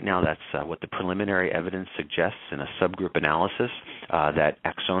 And right now that's what the preliminary evidence suggests in a subgroup analysis, that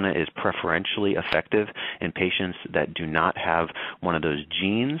Axona is preferentially effective in patients that do not have one of those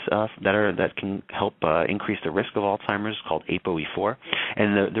genes that can help increase the risk of Alzheimer's, called ApoE4.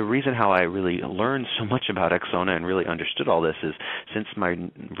 And the reason how I really learned so much about Axona and really understood all this is, since my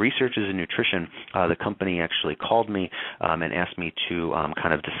research is in nutrition, the company actually called me and asked me to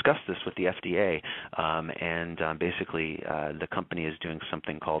kind of discuss this with the FDA, and basically the company is doing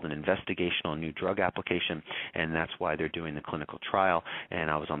something called an investigational new drug application, and that's why they're doing the clinical trial.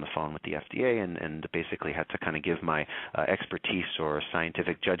 And I was on the phone with the FDA and basically had to kind of give my expertise or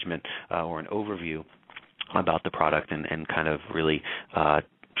scientific judgment or an overview about the product and kind of really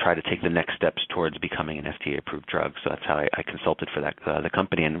try to take the next steps towards becoming an FDA-approved drug. So that's how I consulted for the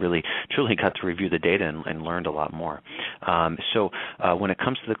company, and really truly got to review the data and learned a lot more. So when it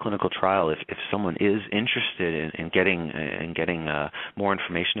comes to the clinical trial, if someone is interested in getting more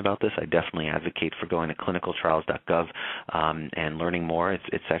information about this, I definitely advocate for going to clinicaltrials.gov and learning more.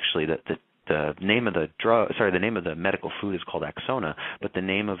 It's actually the name of the name of the medical food is called Axona, but the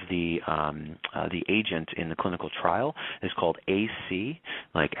name of the agent in the clinical trial is called AC,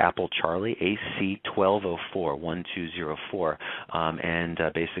 like Apple Charlie, AC1204, and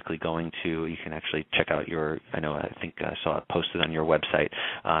basically you can actually check out I think I saw it posted on your website,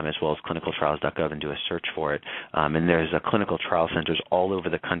 as well as clinicaltrials.gov, and do a search for it. And there's clinical trial centers all over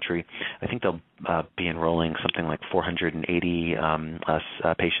the country. I think they'll be enrolling something like 480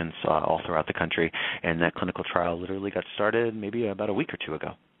 patients all throughout the country, and that clinical trial literally got started maybe about a week or two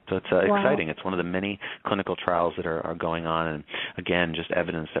ago. So it's exciting. It's one of the many clinical trials that are going on, and again, just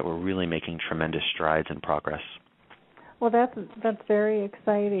evidence that we're really making tremendous strides in progress. Well, that's very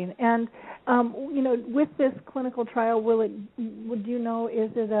exciting. And with this clinical trial, is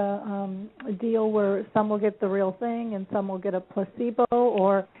it a deal where some will get the real thing and some will get a placebo,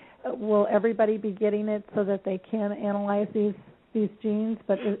 or will everybody be getting it so that they can analyze these genes?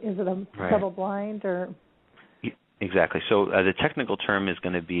 But is it a double-blind or? Exactly. So the technical term is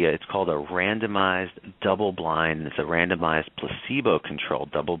going to be, it's called a randomized double-blind. It's a randomized placebo-controlled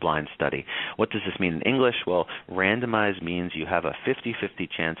double-blind study. What does this mean in English? Well, randomized means you have a 50-50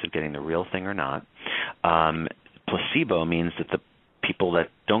 chance of getting the real thing or not. Placebo means that the people that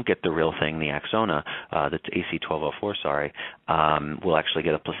don't get the real thing, the Axona, that's AC1204, will actually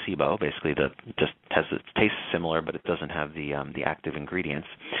get a placebo. Basically, it tastes similar, but it doesn't have the active ingredients.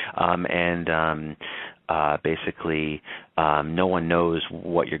 no one knows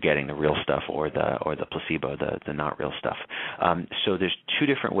what you're getting, the real stuff or the placebo, the not real stuff. So there's two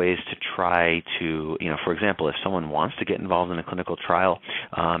different ways to try to, for example, if someone wants to get involved in a clinical trial,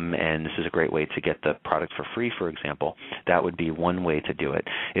 and this is a great way to get the product for free, for example, that would be one way to do it.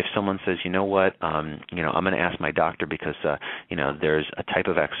 If someone says, you know what, I'm going to ask my doctor because, there's a type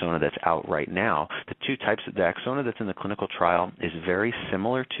of Axona that's out right now. The two types of the Axona that's in the clinical trial is very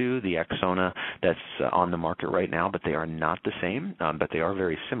similar to the Axona that's on the market right now, but they are not the same, but they are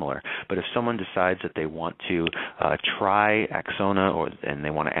very similar. But if someone decides that they want to try Axona and they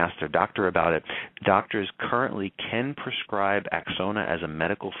want to ask their doctor about it, doctors currently can prescribe Axona as a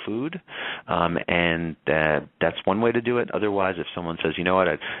medical food, and that's one way to do it. Otherwise, if someone says, you know what,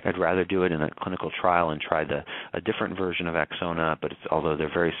 I'd rather do it in a clinical trial and try a different version of Axona, but although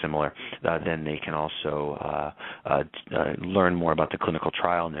they're very similar, then they can also learn more about the clinical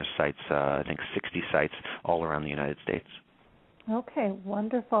trial, and there's sites, I think 60 sites all around the United States. Okay,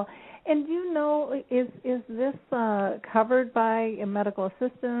 wonderful. And is this covered by medical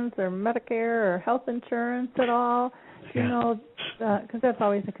assistance or Medicare or health insurance at all? Yeah. Because that's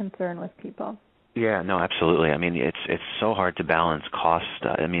always a concern with people. Yeah, no, absolutely. I mean, it's so hard to balance cost.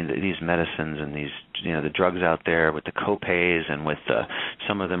 These medicines and these, the drugs out there with the co-pays and with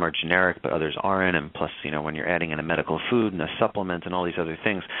some of them are generic, but others aren't. And plus, when you're adding in a medical food and a supplement and all these other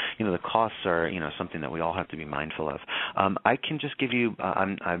things, the costs are, something that we all have to be mindful of. I can just give you,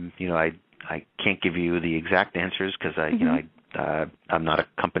 I can't give you the exact answers because I'm not a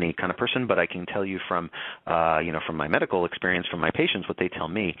company kind of person, but I can tell you from my medical experience, from my patients, what they tell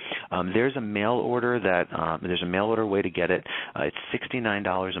me. There's a mail order way to get it. It's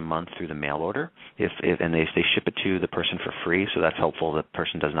 $69 a month through the mail order, and they ship it to the person for free, so that's helpful. The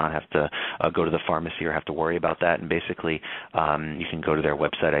person does not have to go to the pharmacy or have to worry about that. And basically, you can go to their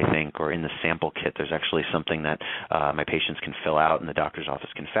website, I think, or in the sample kit, there's actually something that my patients can fill out, and the doctor's office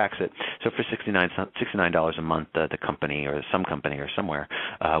can fax it. So for $69 a month, the company or some company or somewhere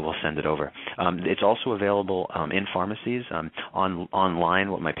will send it over. It's also available in pharmacies.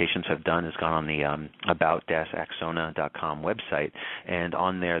 Online, what my patients have done is gone on the about-axona.com website, and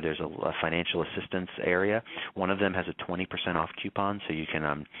on there's a financial assistance area. One of them has a 20% off coupon, so you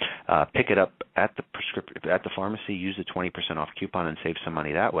can pick it up at the pharmacy, use the 20% off coupon, and save some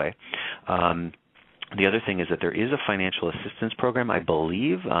money that way. The other thing is that there is a financial assistance program, I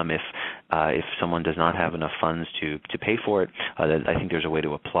believe, if someone does not have enough funds to pay for it. I think there's a way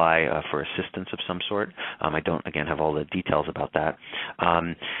to apply for assistance of some sort. I don't, again, have all the details about that.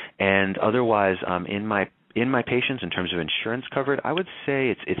 And otherwise, in my patients, in terms of insurance covered, I would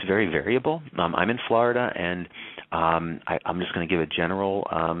say it's very variable. I'm in Florida, and I'm just going to give a general,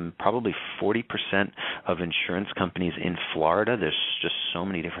 probably 40% of insurance companies in Florida. There's just so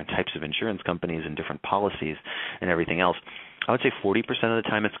many different types of insurance companies and different policies and everything else. I would say 40% of the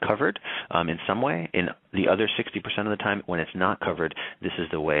time it's covered in some way. In the other 60% of the time, when it's not covered, this is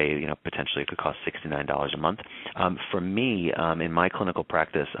the way, potentially it could cost $69 a month. For me, in my clinical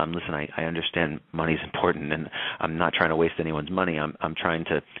practice, listen, I understand money's important, and I'm not trying to waste anyone's money. I'm trying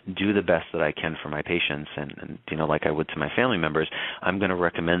to do the best that I can for my patients, and like I would to my family members, I'm going to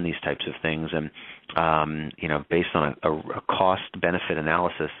recommend these types of things. And, based on a cost-benefit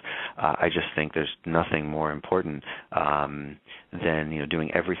analysis, I just think there's nothing more important than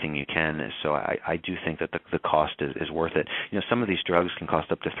doing everything you can. So I do think that the cost is worth it. Some of these drugs can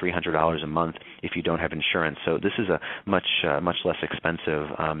cost up to $300 a month if you don't have insurance. So this is a much less expensive.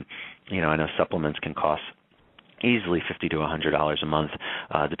 I know supplements can cost easily $50 to $100 a month,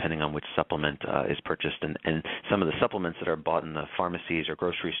 depending on which supplement is purchased. And some of the supplements that are bought in the pharmacies or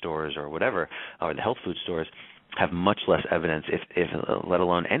grocery stores or whatever, or the health food stores, have much less evidence, if let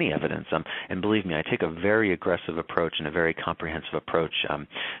alone any evidence. And believe me, I take a very aggressive approach and a very comprehensive approach,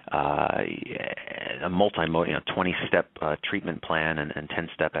 a multi-mode, 20-step treatment plan and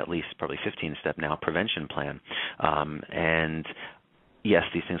 10-step, at least probably 15-step now, prevention plan. And yes,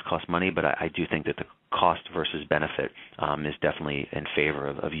 these things cost money, but I do think that the cost versus benefit is definitely in favor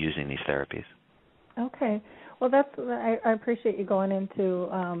of using these therapies. Okay. Well, I appreciate you going into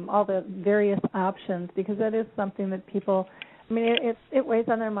all the various options, because that is something that people, it weighs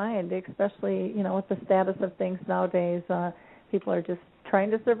on their mind, especially, with the status of things nowadays. People are just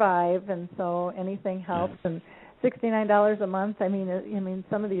trying to survive, and so anything helps. And $69 a month,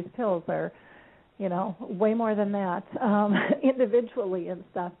 some of these pills are, way more than that individually and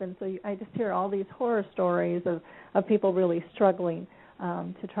stuff. And so I just hear all these horror stories of people really struggling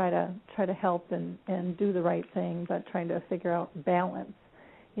to try to help and do the right thing, but trying to figure out balance,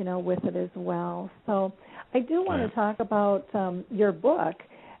 with it as well. So I do want to talk about your book.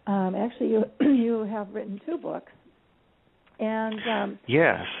 Actually, you have written two books. And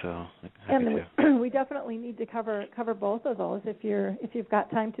so we definitely need to cover both of those if you've got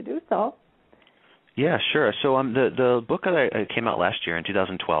time to do so. Yeah, sure. So the book that came out last year in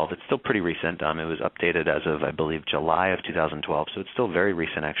 2012, it's still pretty recent. It was updated as of, I believe, July of 2012, so it's still very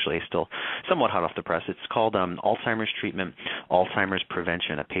recent, actually, still somewhat hot off the press. It's called Alzheimer's Treatment, Alzheimer's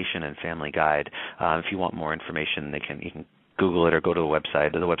Prevention, A Patient and Family Guide. If you want more information, you can Google it or go to the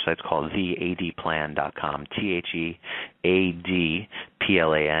website. The website's called theadplan.com,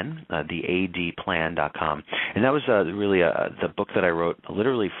 THEADPLAN, theadplan.com. And that was really the book that I wrote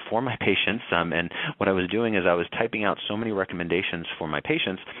literally for my patients. And what I was doing is I was typing out so many recommendations for my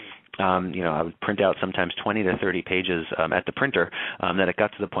patients. I would print out sometimes 20 to 30 pages at the printer that it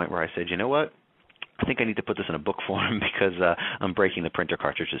got to the point where I said, you know what? I think I need to put this in a book form because I'm breaking the printer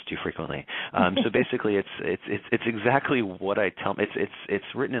cartridges too frequently. So basically, it's exactly what I tell. It's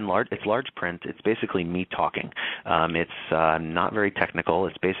written in large print. It's basically me talking. It's not very technical.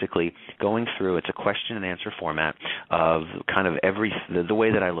 It's basically going through. It's a question and answer format of kind of the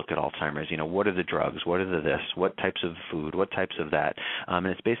way that I look at Alzheimer's. What are the drugs? What are the this? What types of food? What types of that? And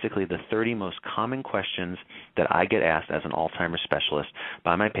it's basically the 30 most common questions that I get asked as an Alzheimer's specialist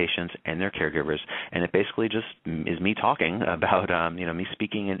by my patients and their caregivers. And it basically just is me talking about, me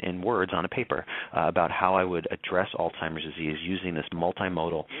speaking in words on a paper about how I would address Alzheimer's disease using this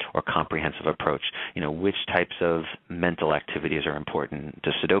multimodal or comprehensive approach. Which types of mental activities are important?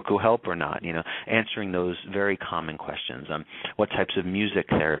 Does Sudoku help or not? Answering those very common questions. What types of music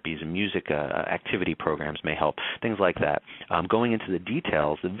therapies and music activity programs may help? Things like that. Going into the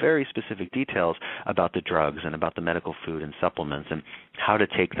details, the very specific details about the drugs and about the medical food and supplements and how to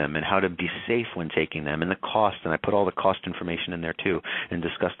take them and how to be safe when taking them and the cost, and I put all the cost information in there too and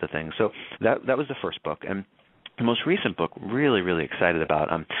discussed the things. So that was the first book. And the most recent book, really, really excited about.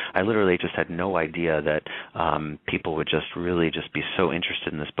 I literally just had no idea that people would just be so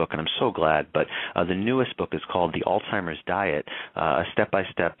interested in this book, and I'm so glad. But the newest book is called The Alzheimer's Diet, a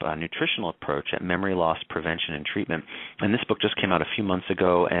step-by-step nutritional approach at memory loss prevention and treatment. And this book just came out a few months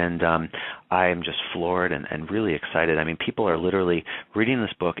ago, and I am just floored and really excited. I mean, people are literally reading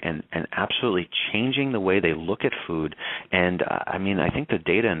this book and absolutely changing the way they look at food. And I think the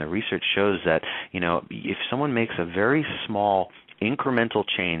data and the research shows that, if someone makes a very small incremental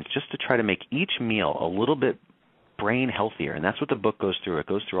change just to try to make each meal a little bit brain healthier, and that's what the book goes through. It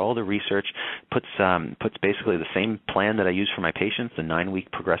goes through all the research, puts basically the same plan that I use for my patients, the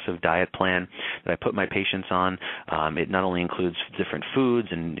 9-week progressive diet plan that I put my patients on. It not only includes different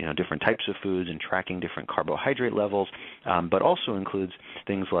foods and different types of foods and tracking different carbohydrate levels, but also includes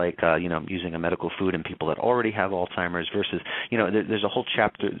things like using a medical food in people that already have Alzheimer's versus there's a whole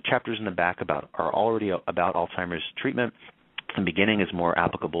chapters in the back are already about Alzheimer's treatment. The beginning is more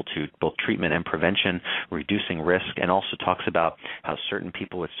applicable to both treatment and prevention, reducing risk, and also talks about how certain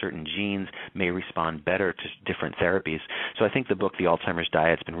people with certain genes may respond better to different therapies. So I think the book, The Alzheimer's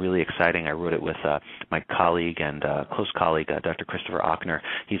Diet, has been really exciting. I wrote it with my colleague and close colleague, Dr. Christopher Ochner.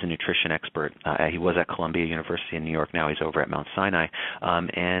 He's a nutrition expert. He was at Columbia University in New York. Now he's over at Mount Sinai.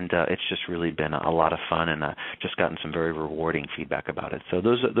 And it's just really been a lot of fun, and just gotten some very rewarding feedback about it. So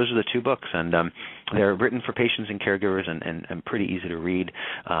those are the two books, and they're written for patients and caregivers and pretty easy to read,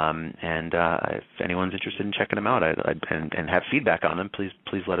 and if anyone's interested in checking them out and have feedback on them, please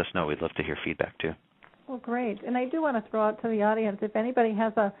let us know. We'd love to hear feedback too. Well, great. And I do want to throw out to the audience, if anybody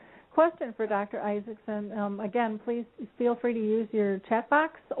has a question for Dr. Isaacson, again, please feel free to use your chat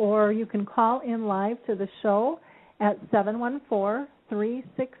box, or you can call in live to the show at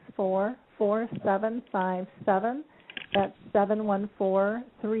 714-364-4757. That's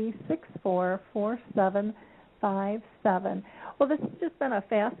 714-364-4757. Well, this has just been a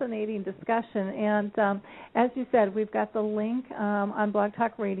fascinating discussion, and as you said, we've got the link on Blog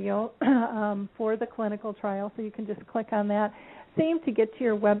Talk Radio for the clinical trial, so you can just click on that. Same to get to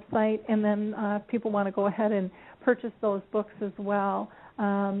your website, and then if people want to go ahead and purchase those books as well.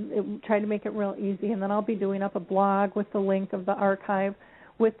 Try to make it real easy, and then I'll be doing up a blog with the link of the archive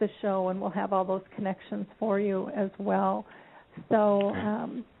with the show, and we'll have all those connections for you as well. So,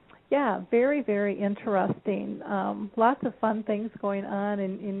 yeah, very, very interesting. Lots of fun things going on,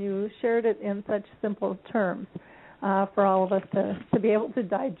 and you shared it in such simple terms for all of us to be able to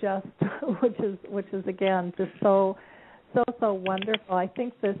digest, which is again just so wonderful. I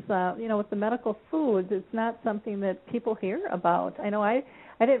think this, with the medical foods, it's not something that people hear about. I know I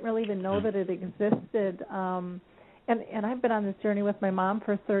didn't really even know that it existed, and I've been on this journey with my mom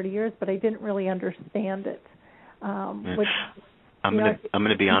for 30 years, but I didn't really understand it, I'm going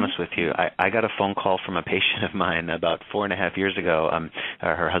to be honest with you. I got a phone call from a patient of mine about 4.5 years ago.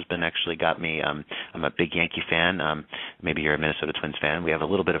 Her husband actually got me. I'm a big Yankee fan. Maybe you're a Minnesota Twins fan. We have a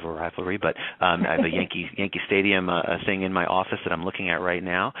little bit of a rivalry, but I have a Yankee Stadium thing in my office that I'm looking at right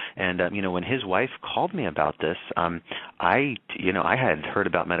now. And when his wife called me about this, I had heard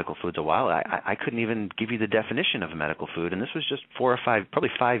about medical foods a while. I couldn't even give you the definition of a medical food, and this was just 4 or 5, probably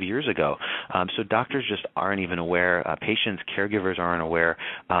 5 years ago. So doctors just aren't even aware. Patients, caregivers aren't aware,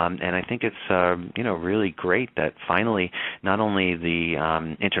 and I think it's really great that finally not only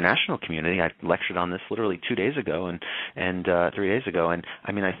the international community. I lectured on this literally 2 days ago and 3 days ago, and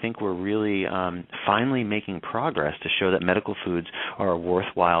I think we're really finally making progress to show that medical foods are a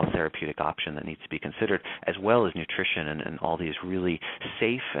worthwhile therapeutic option that needs to be considered, as well as nutrition and all these really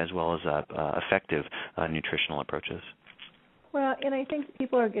safe as well as effective nutritional approaches. Well, and I think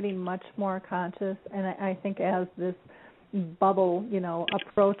people are getting much more conscious, and I think as this bubble,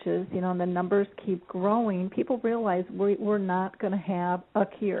 approaches, and the numbers keep growing, people realize we're not going to have a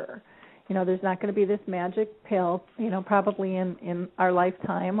cure. There's not going to be this magic pill, probably in our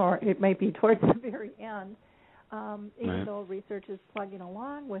lifetime, or it might be towards the very end, even though research is plugging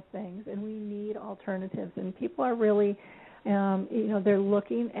along with things, and we need alternatives. And people are really, they're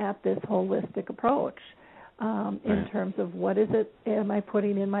looking at this holistic approach. In terms of what is it am I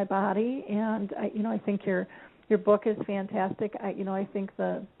putting in my body, and I think your book is fantastic. I think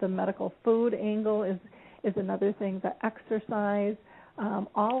the medical food angle is another thing. The exercise,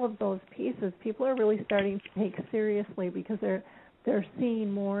 all of those pieces, people are really starting to take seriously because they're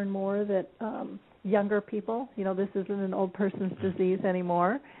seeing more and more that younger people, this isn't an old person's disease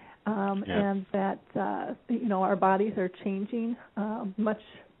anymore, and that our bodies are changing much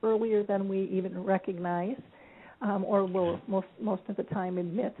earlier than we even recognize, or will most of the time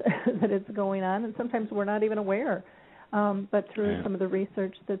admit that it's going on, and sometimes we're not even aware. But through some of the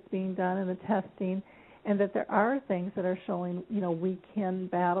research that's being done and the testing, and that there are things that are showing, we can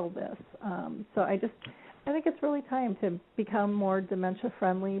battle this. So I think it's really time to become more dementia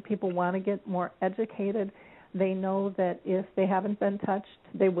friendly. People want to get more educated. They know that if they haven't been touched,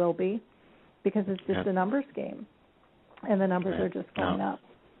 they will be, because it's just a numbers game, and the numbers are just going up.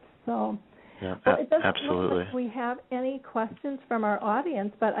 So, it doesn't absolutely. look like we have any questions from our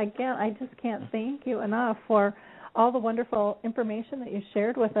audience, but again, I just can't thank you enough for all the wonderful information that you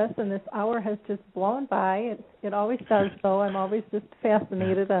shared with us, and this hour has just blown by. It always does, though. I'm always just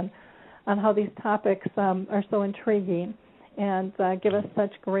fascinated on how these topics are so intriguing and give us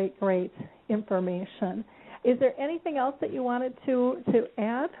such great information. Is there anything else that you wanted to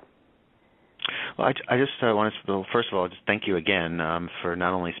add? Well, I just wanted to, first of all, just thank you again for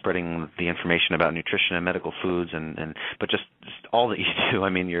not only spreading the information about nutrition and medical foods, but just all that you do.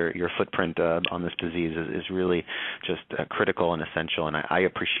 Your footprint on this disease is really just critical and essential, and I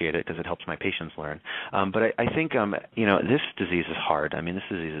appreciate it because it helps my patients learn. But I think, this disease is hard. This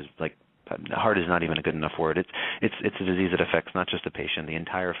disease is like, hard is not even a good enough word. It's a disease that affects not just the patient, the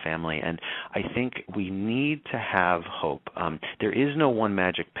entire family, and I think we need to have hope. There is no one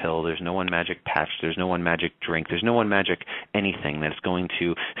magic pill. There's no one magic patch. There's no one magic drink. There's no one magic anything that's going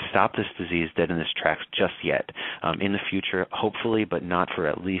to stop this disease dead in its tracks just yet. In the future, hopefully, but not for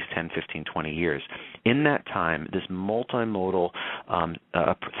at least 10, 15, 20 years. In that time, this multimodal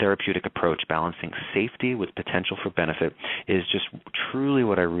therapeutic approach, balancing safety with potential for benefit, is just truly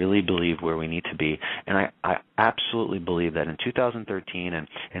what I really believe where we need to be. And I absolutely believe that in 2013 and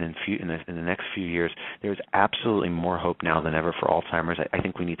in the next few years, there's absolutely more hope now than ever for Alzheimer's. I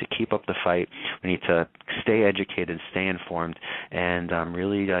think we need to keep up the fight. We need to stay educated, stay informed, and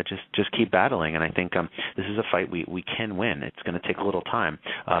really just keep battling. And I think this is a fight we can win. It's going to take a little time,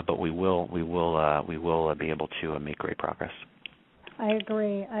 but we will be able to make great progress. I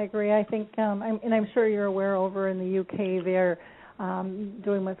agree. I think, I'm sure you're aware, over in the UK, they're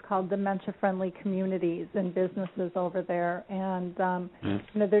doing what's called dementia-friendly communities and businesses over there, and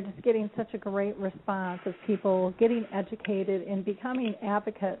they're just getting such a great response of people getting educated and becoming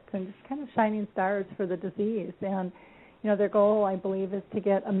advocates and just kind of shining stars for the disease. And their goal, I believe, is to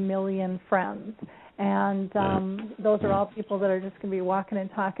get 1 million friends, and those are all people that are just going to be walking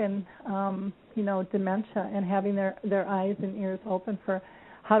and talking, dementia, and having their eyes and ears open for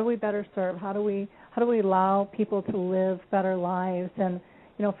how do we better serve, how do we allow people to live better lives. And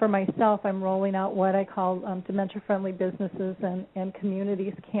for myself, I'm rolling out what I call dementia-friendly businesses and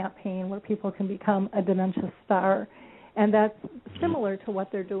communities campaign, where people can become a dementia star, and that's similar to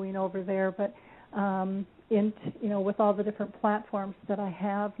what they're doing over there. But with all the different platforms that I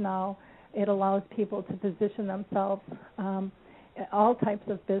have now, it allows people to position themselves, all types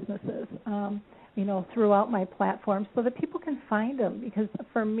of businesses. throughout my platform so that people can find them. Because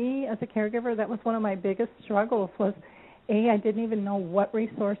for me as a caregiver, that was one of my biggest struggles was, I didn't even know what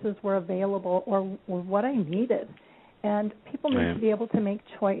resources were available or what I needed. And people need to be able to make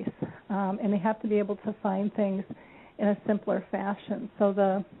choice, and they have to be able to find things in a simpler fashion. So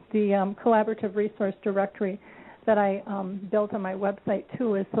the collaborative resource directory that I built on my website,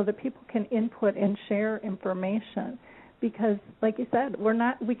 too, is so that people can input and share information. Because, like you said,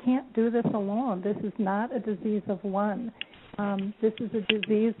 we can't do this alone. This is not a disease of one. This is a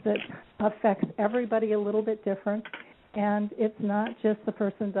disease that affects everybody a little bit different, and it's not just the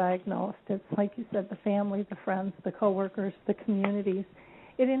person diagnosed. It's, like you said, the family, the friends, the coworkers, the communities.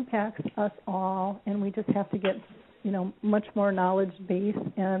 It impacts us all, and we just have to get, much more knowledge-based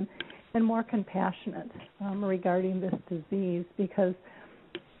and more compassionate regarding this disease because,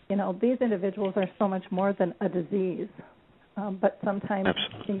 these individuals are so much more than a disease. But sometimes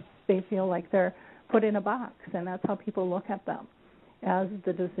they feel like they're put in a box, and that's how people look at them, as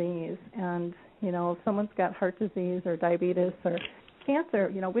the disease. And, if someone's got heart disease or diabetes or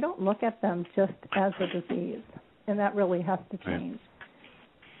cancer, we don't look at them just as a disease, and that really has to change.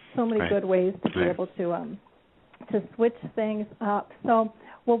 So many good ways to be able to switch things up. So,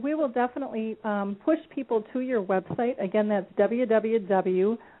 we will definitely push people to your website. Again, that's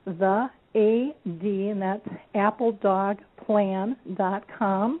www.the.AD, and that's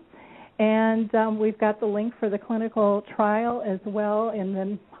appledogplan.com. And we've got the link for the clinical trial as well, and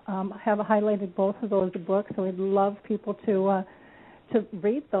then have highlighted both of those books. So we'd love people to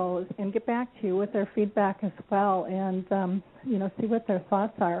read those and get back to you with their feedback as well, and see what their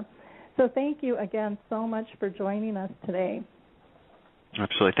thoughts are. So thank you again so much for joining us today.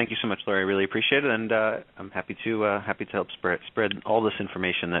 Absolutely. Thank you so much, Lori. I really appreciate it, and I'm happy to help spread all this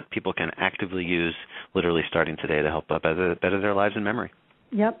information that people can actively use, literally starting today, to help better their lives and memory.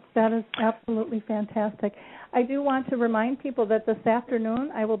 Yep, that is absolutely fantastic. I do want to remind people that this afternoon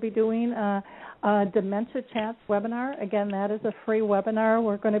I will be doing a Dementia Chats webinar. Again, that is a free webinar.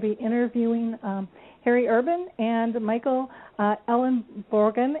 We're going to be interviewing Harry Urban and Michael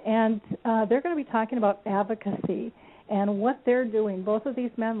Ellenborgen, and they're going to be talking about advocacy and what they're doing. Both of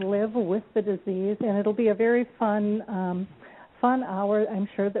these men live with the disease, and it'll be a very fun hour, I'm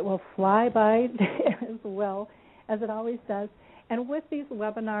sure, that will fly by as well, as it always does. And with these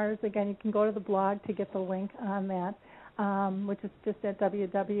webinars, again, you can go to the blog to get the link on that, which is just at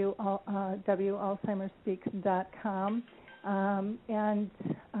www.alzheimersspeaks.com. And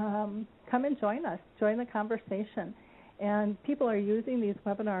come and join us, join the conversation. And people are using these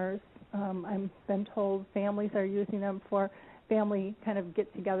webinars. I've been told families are using them for family kind of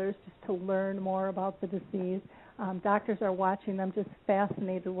get-togethers just to learn more about the disease. Doctors are watching them, just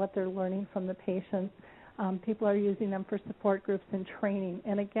fascinated with what they're learning from the patients. People are using them for support groups and training.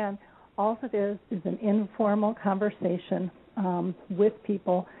 And again, all it is an informal conversation with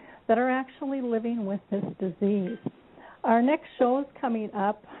people that are actually living with this disease. Our next show is coming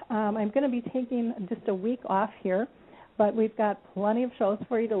up. I'm going to be taking just a week off here, but we've got plenty of shows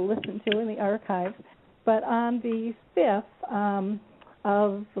for you to listen to in the archives. But on the 5th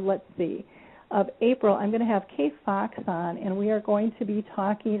of April, I'm going to have Kay Fox on, and we are going to be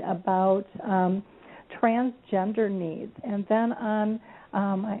talking about transgender needs. And then on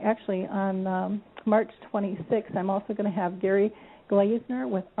March 26th, I'm also going to have Gary Glazner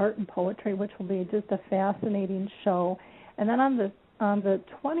with Art and Poetry, which will be just a fascinating show. And then on the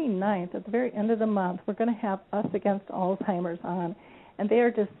 29th, at the very end of the month, we're going to have Us Against Alzheimer's on. And they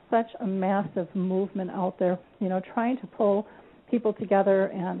are just such a massive movement out there, trying to pull people together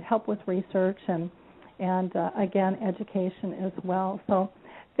and help with research and again, education as well. So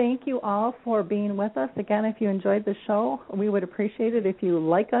thank you all for being with us. Again, if you enjoyed the show, we would appreciate it if you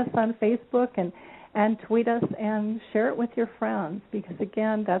like us on Facebook and tweet us and share it with your friends, because,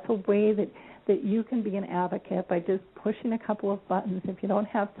 again, that's a way that you can be an advocate by just pushing a couple of buttons. If you don't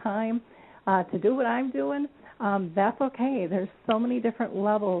have time to do what I'm doing, that's okay. There's so many different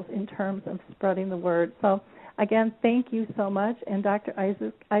levels in terms of spreading the word. So, again, thank you so much. And Dr.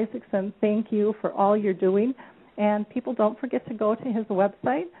 Isaacson, thank you for all you're doing. And people, don't forget to go to his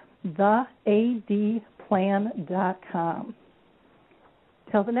website, theadplan.com.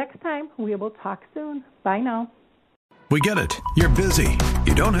 Till the next time, we will talk soon. Bye now. We get it. You're busy.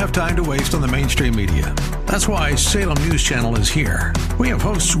 You don't have time to waste on the mainstream media. That's why Salem News Channel is here. We have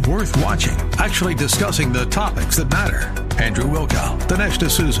hosts worth watching, actually discussing the topics that matter. Andrew Wilkow, Dinesh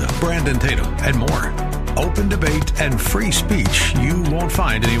D'Souza, Brandon Tatum, and more. Open debate and free speech you won't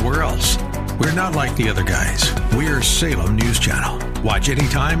find anywhere else. We're not like the other guys. We're Salem News Channel. Watch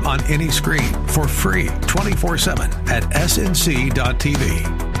anytime on any screen for free 24/7 at snc.tv.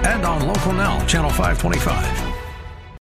 and on Local Now, Channel 525.